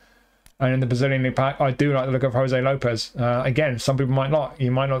of him. And in the Brazilian League pack, I do like the look of José López. Again, some people might not. You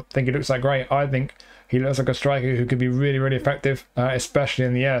might not think he looks that great. I think he looks like a striker who could be really, really effective, especially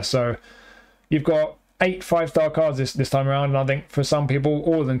in the air. So you've got 8 5-star cards this time around, and I think for some people,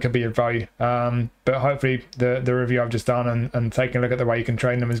 all of them could be of value. But hopefully the review I've just done and taking a look at the way you can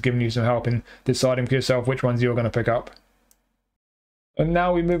train them has given you some help in deciding for yourself which ones you're going to pick up. And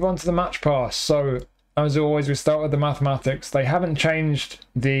now we move on to the match pass. So as always, we start with the mathematics. They haven't changed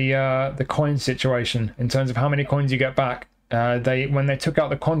the coin situation in terms of how many coins you get back. When they took out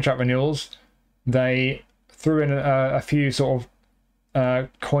the contract renewals, they threw in a few sort of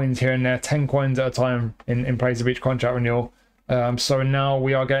coins here and there, 10 coins at a time in place of each contract renewal. So now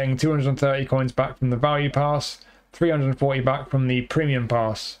we are getting 230 coins back from the value pass, 340 back from the premium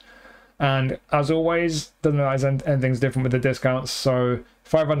pass. And as always, doesn't realize anything's different with the discounts. So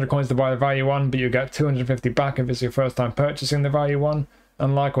 500 coins to buy the value one, but you get 250 back if it's your first time purchasing the value one.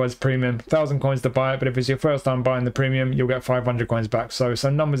 And likewise, premium, 1,000 coins to buy it, but if it's your first time buying the premium, you'll get 500 coins back. So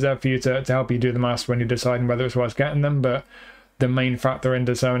some numbers there for you to help you do the maths when you're deciding whether it's worth getting them. But the main factor in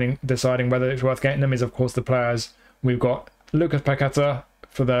deciding whether it's worth getting them is, of course, the players. We've got Lucas Paqueta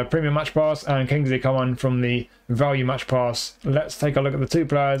for the premium match pass and Kingsley Coman from the value match pass. Let's take a look at the two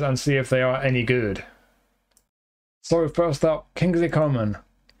players and see if they are any good. So first up, Kingsley Coman.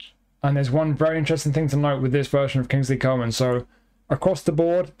 And there's one very interesting thing to note with this version of Kingsley Coman. So across the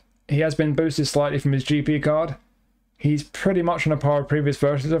board, he has been boosted slightly from his GP card. He's pretty much on a par with previous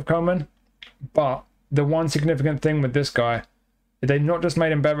versions of Coman. But the one significant thing with this guy, they've not just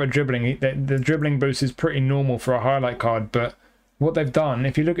made him better at dribbling. The dribbling boost is pretty normal for a highlight card. But what they've done,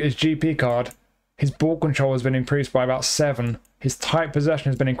 if you look at his GP card, his ball control has been increased by about 7. His tight possession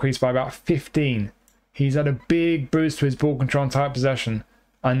has been increased by about 15. He's had a big boost to his ball control and tight possession.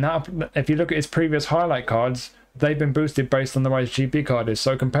 And that, if you look at his previous highlight cards, they've been boosted based on the way his GP card is.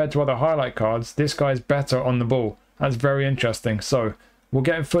 So compared to other highlight cards, this guy's better on the ball. That's very interesting. So we'll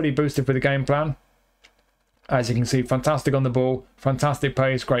get him fully boosted for the game plan. As you can see, fantastic on the ball, fantastic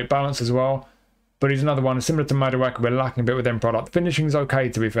pace, great balance as well. But he's another one, similar to Madueke, we're lacking a bit with end product. Finishing's okay,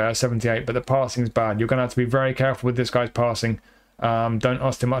 to be fair, 78, but the passing's bad. You're going to have to be very careful with this guy's passing. Don't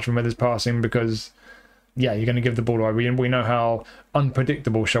ask too much of him with his passing because, yeah, you're going to give the ball away. We know how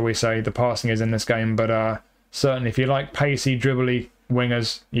unpredictable, shall we say, the passing is in this game. But certainly, if you like pacey, dribbly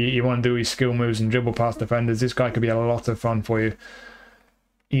wingers, you want to do his skill moves and dribble past defenders, this guy could be a lot of fun for you.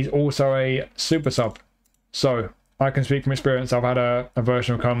 He's also a super sub. So I can speak from experience. I've had a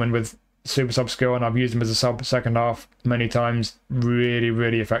version of Coman with super sub skill, and I've used him as a sub second half many times. Really,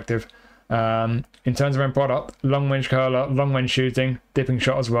 really effective. In terms of end product, long range curler, long range shooting, dipping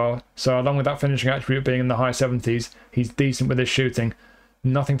shot as well. So along with that finishing attribute being in the high 70s, he's decent with his shooting.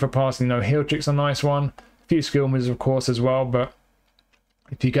 Nothing for passing, no. Heel trick's a nice one. A few skill moves, of course, as well. But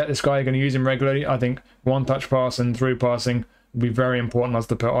if you get this guy, you're going to use him regularly. I think one touch pass and through passing will be very important as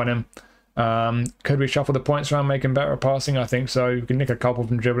to put on him. Could we shuffle the points around, make him better at passing? I think so. You can nick a couple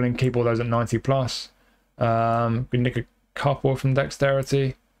from dribbling, keep all those at 90 plus. We can nick a couple from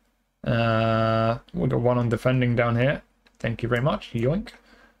dexterity. We've got one on defending down here. Thank you very much. Yoink.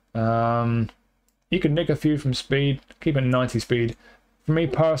 You can nick a few from speed, keep it 90 speed. For me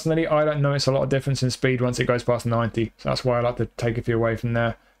personally, I don't notice a lot of difference in speed once it goes past 90. So that's why I like to take a few away from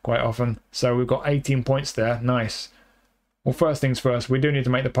there quite often. So we've got 18 points there. Nice. Well, first things first, we do need to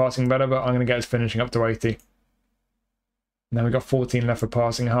make the passing better, but I'm going to get his finishing up to 80. And then we've got 14 left for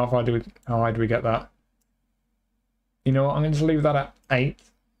passing. How high do we get that? You know what? I'm going to just leave that at 8.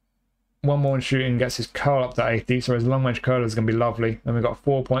 One more in shooting gets his curl up to 80, so his long range curler is going to be lovely. Then we've got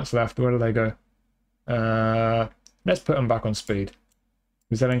 4 points left. Where do they go? Let's put him back on speed,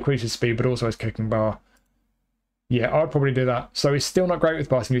 because that increases speed, but also his kicking bar. Yeah, I'd probably do that. So he's still not great with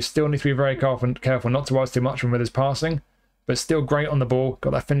passing. You still need to be very careful not to rise too much from with his passing, but still great on the ball.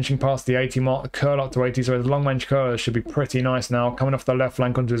 Got that finishing past the 80 mark, the curl up to 80, so his long range curler should be pretty nice now. Coming off the left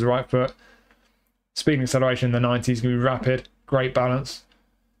flank onto his right foot. Speed and acceleration in the 90s, going to be rapid, great balance.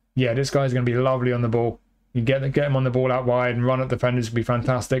 Yeah, this guy's going to be lovely on the ball. You get him on the ball out wide and run at defenders would be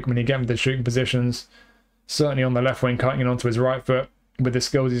fantastic. When you get him to shooting positions, certainly on the left wing, cutting it onto his right foot with the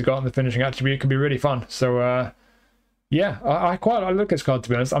skills he's got and the finishing attribute, could be really fun. So, yeah, I quite like this card, to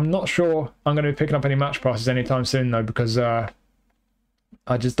be honest. I'm not sure I'm going to be picking up any match passes anytime soon, though, because I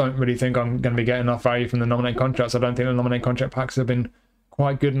just don't really think I'm going to be getting enough value from the Nominating contracts. I don't think the Nominating contract packs have been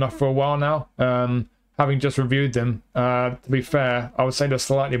quite good enough for a while now. Having just reviewed them, to be fair, I would say they're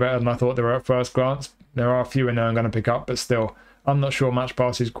slightly better than I thought they were at first glance. There are a few in there I'm going to pick up, but still, I'm not sure Match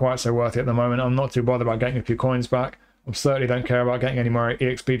Pass is quite so worthy at the moment. I'm not too bothered about getting a few coins back. I certainly don't care about getting any more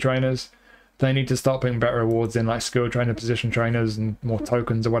EXP trainers. They need to start putting better rewards in, like skill trainer, position trainers, and more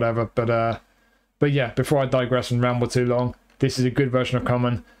tokens or whatever. But yeah, before I digress and ramble too long, this is a good version of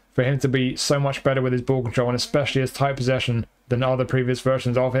Coman. For him to be so much better with his ball control, and especially his tight possession, than other previous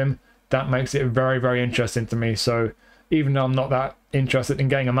versions of him, that makes it very, very interesting to me. So even though I'm not that interested in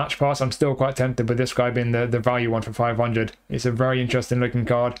getting a Match Pass, I'm still quite tempted with this guy being the value one for 500. It's a very interesting looking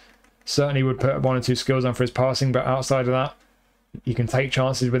card. Certainly would put 1 or 2 skills on for his passing, but outside of that, you can take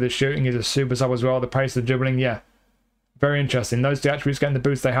chances with his shooting. He's a super sub as well. The pace, the dribbling, yeah. Very interesting. Those 2 attributes getting the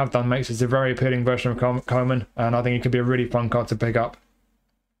boost they have done makes it a very appealing version of Coman, and I think it could be a really fun card to pick up.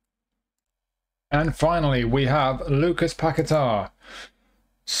 And finally, we have Lucas Paquetá.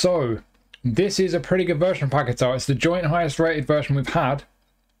 So, this is a pretty good version of Paquetá. It's the joint highest rated version we've had.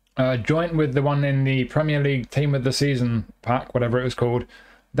 Joint with the one in the Premier League Team of the Season pack, whatever it was called.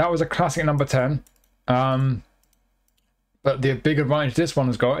 That was a classic number 10. But the big advantage this one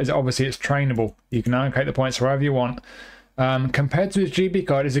has got is obviously it's trainable. You can allocate the points however you want. Compared to his GB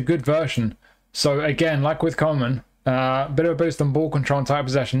card, it's a good version. So again, like with Coman, bit of a boost on ball control and tight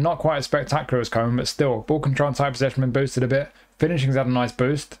possession. Not quite as spectacular as Coman, but still, ball control and tight possession been boosted a bit. Finishing's had a nice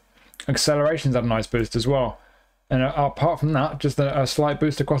boost. Acceleration's had a nice boost as well. And apart from that, just a slight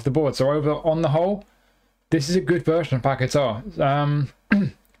boost across the board. So on the whole, this is a good version of Paquetá.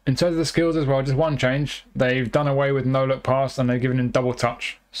 In terms of the skills as well, just one change. They've done away with no-look pass and they've given him double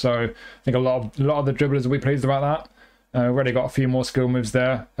touch. So I think a lot of the dribblers will be pleased about that. Already got a few more skill moves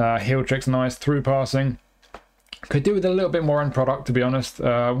there. Heel trick's nice. Through passing. Could do with a little bit more end product, to be honest.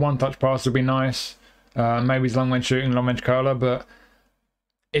 One-touch pass would be nice. Maybe he's long-range shooting, long-range curler, but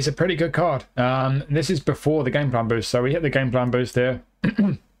it's a pretty good card. This is before the game plan boost, so we hit the game plan boost here.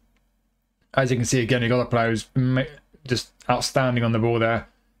 As you can see, again, you've got a player who's just outstanding on the ball there.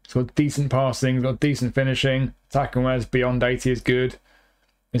 He's got decent passing, he's got decent finishing. Attacking whereas beyond 80 is good.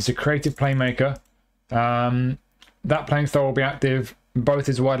 He's a creative playmaker. That playing style will be active in both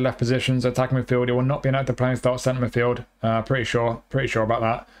his wide left positions. Attacking midfield, it will not be an active playing style at centre midfield. Pretty sure about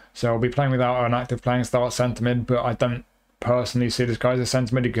that. So I'll be playing without an active playing style at centre mid, but I don't personally see this guy as a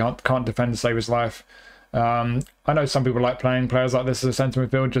centre mid. He can't defend to save his life. I know some people like playing players like this as a centre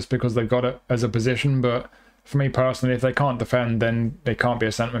midfield just because they've got it as a position, but for me personally, if they can't defend, then they can't be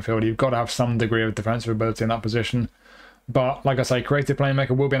a centre midfielder. You've got to have some degree of defensive ability in that position. But like I say, creative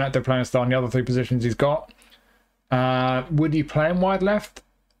playmaker will be an active playing style in the other 3 positions he's got. Would you play him wide left?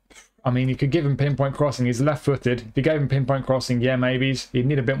 I mean, you could give him pinpoint crossing. He's left-footed. If you gave him pinpoint crossing, yeah, maybe. He'd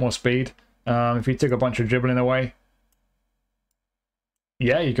need a bit more speed. If he took a bunch of dribbling away,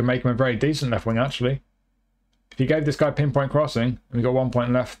 yeah, you can make him a very decent left wing, actually. If you gave this guy pinpoint crossing, and we've got 1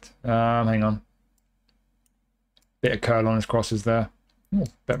 point left. Hang on. Bit of curl on his crosses there. Ooh,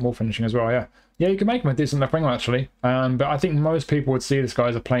 bit more finishing as well, yeah. Yeah, you can make him a decent left winger, actually. But I think most people would see this guy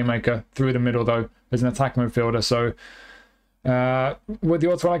as a playmaker through the middle, though, as an attacking midfielder. So, with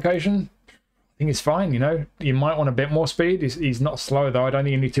the auto allocation, I think he's fine, you know. You might want a bit more speed. He's not slow, though. I don't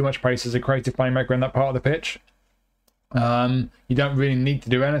think you need too much pace as a creative playmaker in that part of the pitch. You don't really need to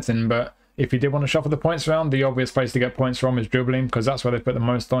do anything, but if you did want to shuffle the points around, the obvious place to get points from is dribbling, because that's where they put the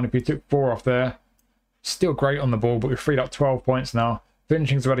most on. If you took 4 off there, still great on the ball, but we've freed up 12 points now.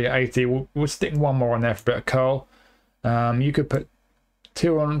 Finishing's already at 80. We'll stick 1 more on there for a bit of curl. You could put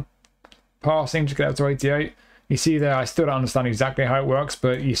 2 on passing to get up to 88. You see there, I still don't understand exactly how it works,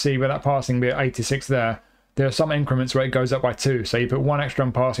 but you see with that passing be at 86 there, there are some increments where it goes up by 2. So you put 1 extra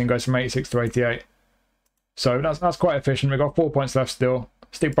on passing, goes from 86 to 88. So that's quite efficient. We've got 4 points left still.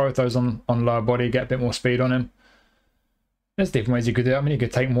 Stick both those on lower body, get a bit more speed on him. There's different ways you could do it. I mean, you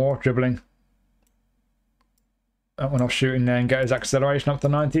could take more dribbling. That one off shooting there and get his acceleration up to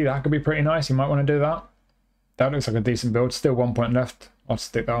 90. That could be pretty nice. You might want to do that. That looks like a decent build. Still 1 point left. I'll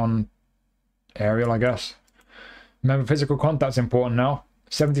stick that on aerial, I guess. Remember, physical contact's important now.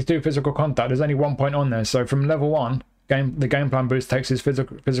 72 physical contact. There's only 1 point on there. So from level 1, the game plan boost takes his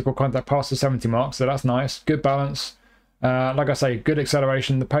physical contact past the 70 mark. So that's nice. Good balance. Like I say, good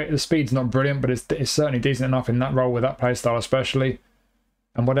acceleration. The speed's not brilliant, but it's certainly decent enough in that role with that playstyle especially.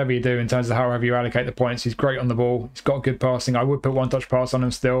 And whatever you do in terms of however you allocate the points, he's great on the ball. He's got good passing. I would put 1-touch pass on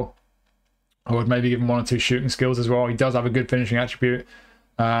him still. I would maybe give him 1 or 2 shooting skills as well. He does have a good finishing attribute.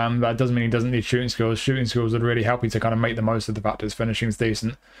 That doesn't mean he doesn't need shooting skills. Shooting skills would really help you to kind of make the most of the fact that his finishing's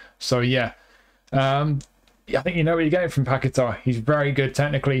decent. So yeah. I think you know what you're getting from Paquetá. He's very good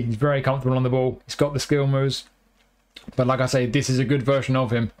technically. He's very comfortable on the ball. He's got the skill moves. But like I say, this is a good version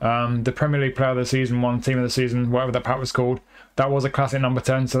of him. The Premier League Player of the Season, one Team of the Season, whatever that pack was called, that was a classic number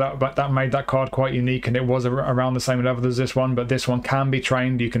 10, so that made that card quite unique, and it was around the same level as this one, but this one can be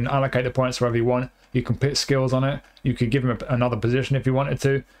trained. You can allocate the points wherever you want. You can put skills on it. You could give him another position if you wanted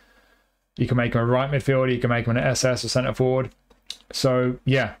to. You can make him a right midfielder. You can make him an SS or centre forward. So,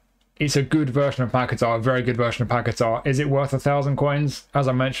 yeah, it's a good version of Paquetá, a very good version of Paquetá. Is it worth 1,000 coins? As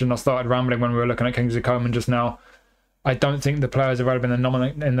I mentioned, I started rambling when we were looking at Kingsley Coman just now. I don't think the players have available in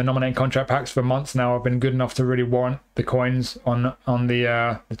the nominating contract packs for months now have been good enough to really warrant the coins on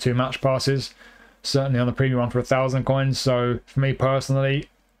the 2 match passes. Certainly on the premium one for 1,000 coins. So for me personally,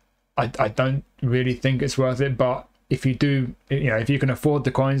 I don't really think it's worth it. But if you do, if you can afford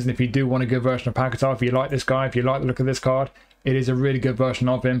the coins, and if you do want a good version of Paquetá, if you like this guy, if you like the look of this card, it is a really good version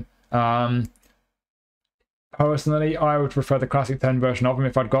of him. Personally, I would prefer the classic 10 version of him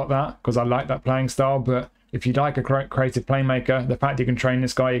if I'd got that, because I like that playing style. But if you like a creative playmaker, the fact you can train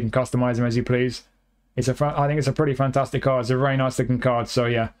this guy, you can customize him as you please. I think it's a pretty fantastic card. It's a very nice looking card. So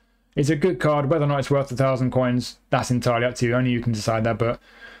yeah, it's a good card. Whether or not it's worth 1,000 coins, that's entirely up to you. Only you can decide that. But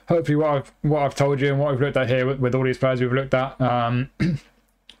hopefully, what I've told you and what we've looked at here with all these players we've looked at,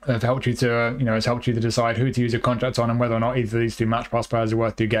 have helped you to has helped you to decide who to use your contracts on and whether or not either of these 2 match pass players are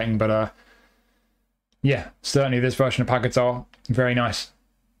worth you getting. But yeah, certainly this version of Paquetá, very nice.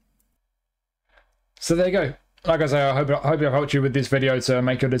 So there you go. Like I say, I hope I've helped you with this video to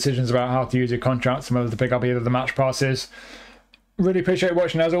make your decisions about how to use your contracts and whether to pick up either of the match passes. Really appreciate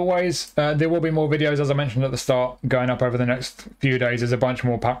watching as always. There will be more videos, as I mentioned at the start, going up over the next few days. There's a bunch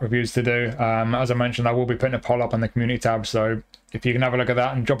more pack reviews to do. As I mentioned, I will be putting a poll up on the community tab, so if you can have a look at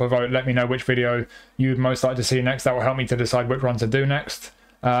that and drop a vote, let me know which video you'd most like to see next. That will help me to decide which one to do next.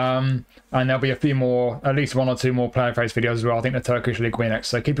 And there'll be a few more, at least 1 or 2 more player face videos as well. I think the Turkish League will be next,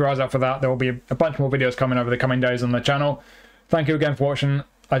 so keep your eyes out for that. There will be a bunch more videos coming over the coming days on the channel. Thank you again for watching.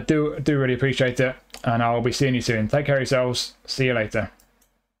 I do really appreciate it, and I'll be seeing you soon. Take care of yourselves. See you later.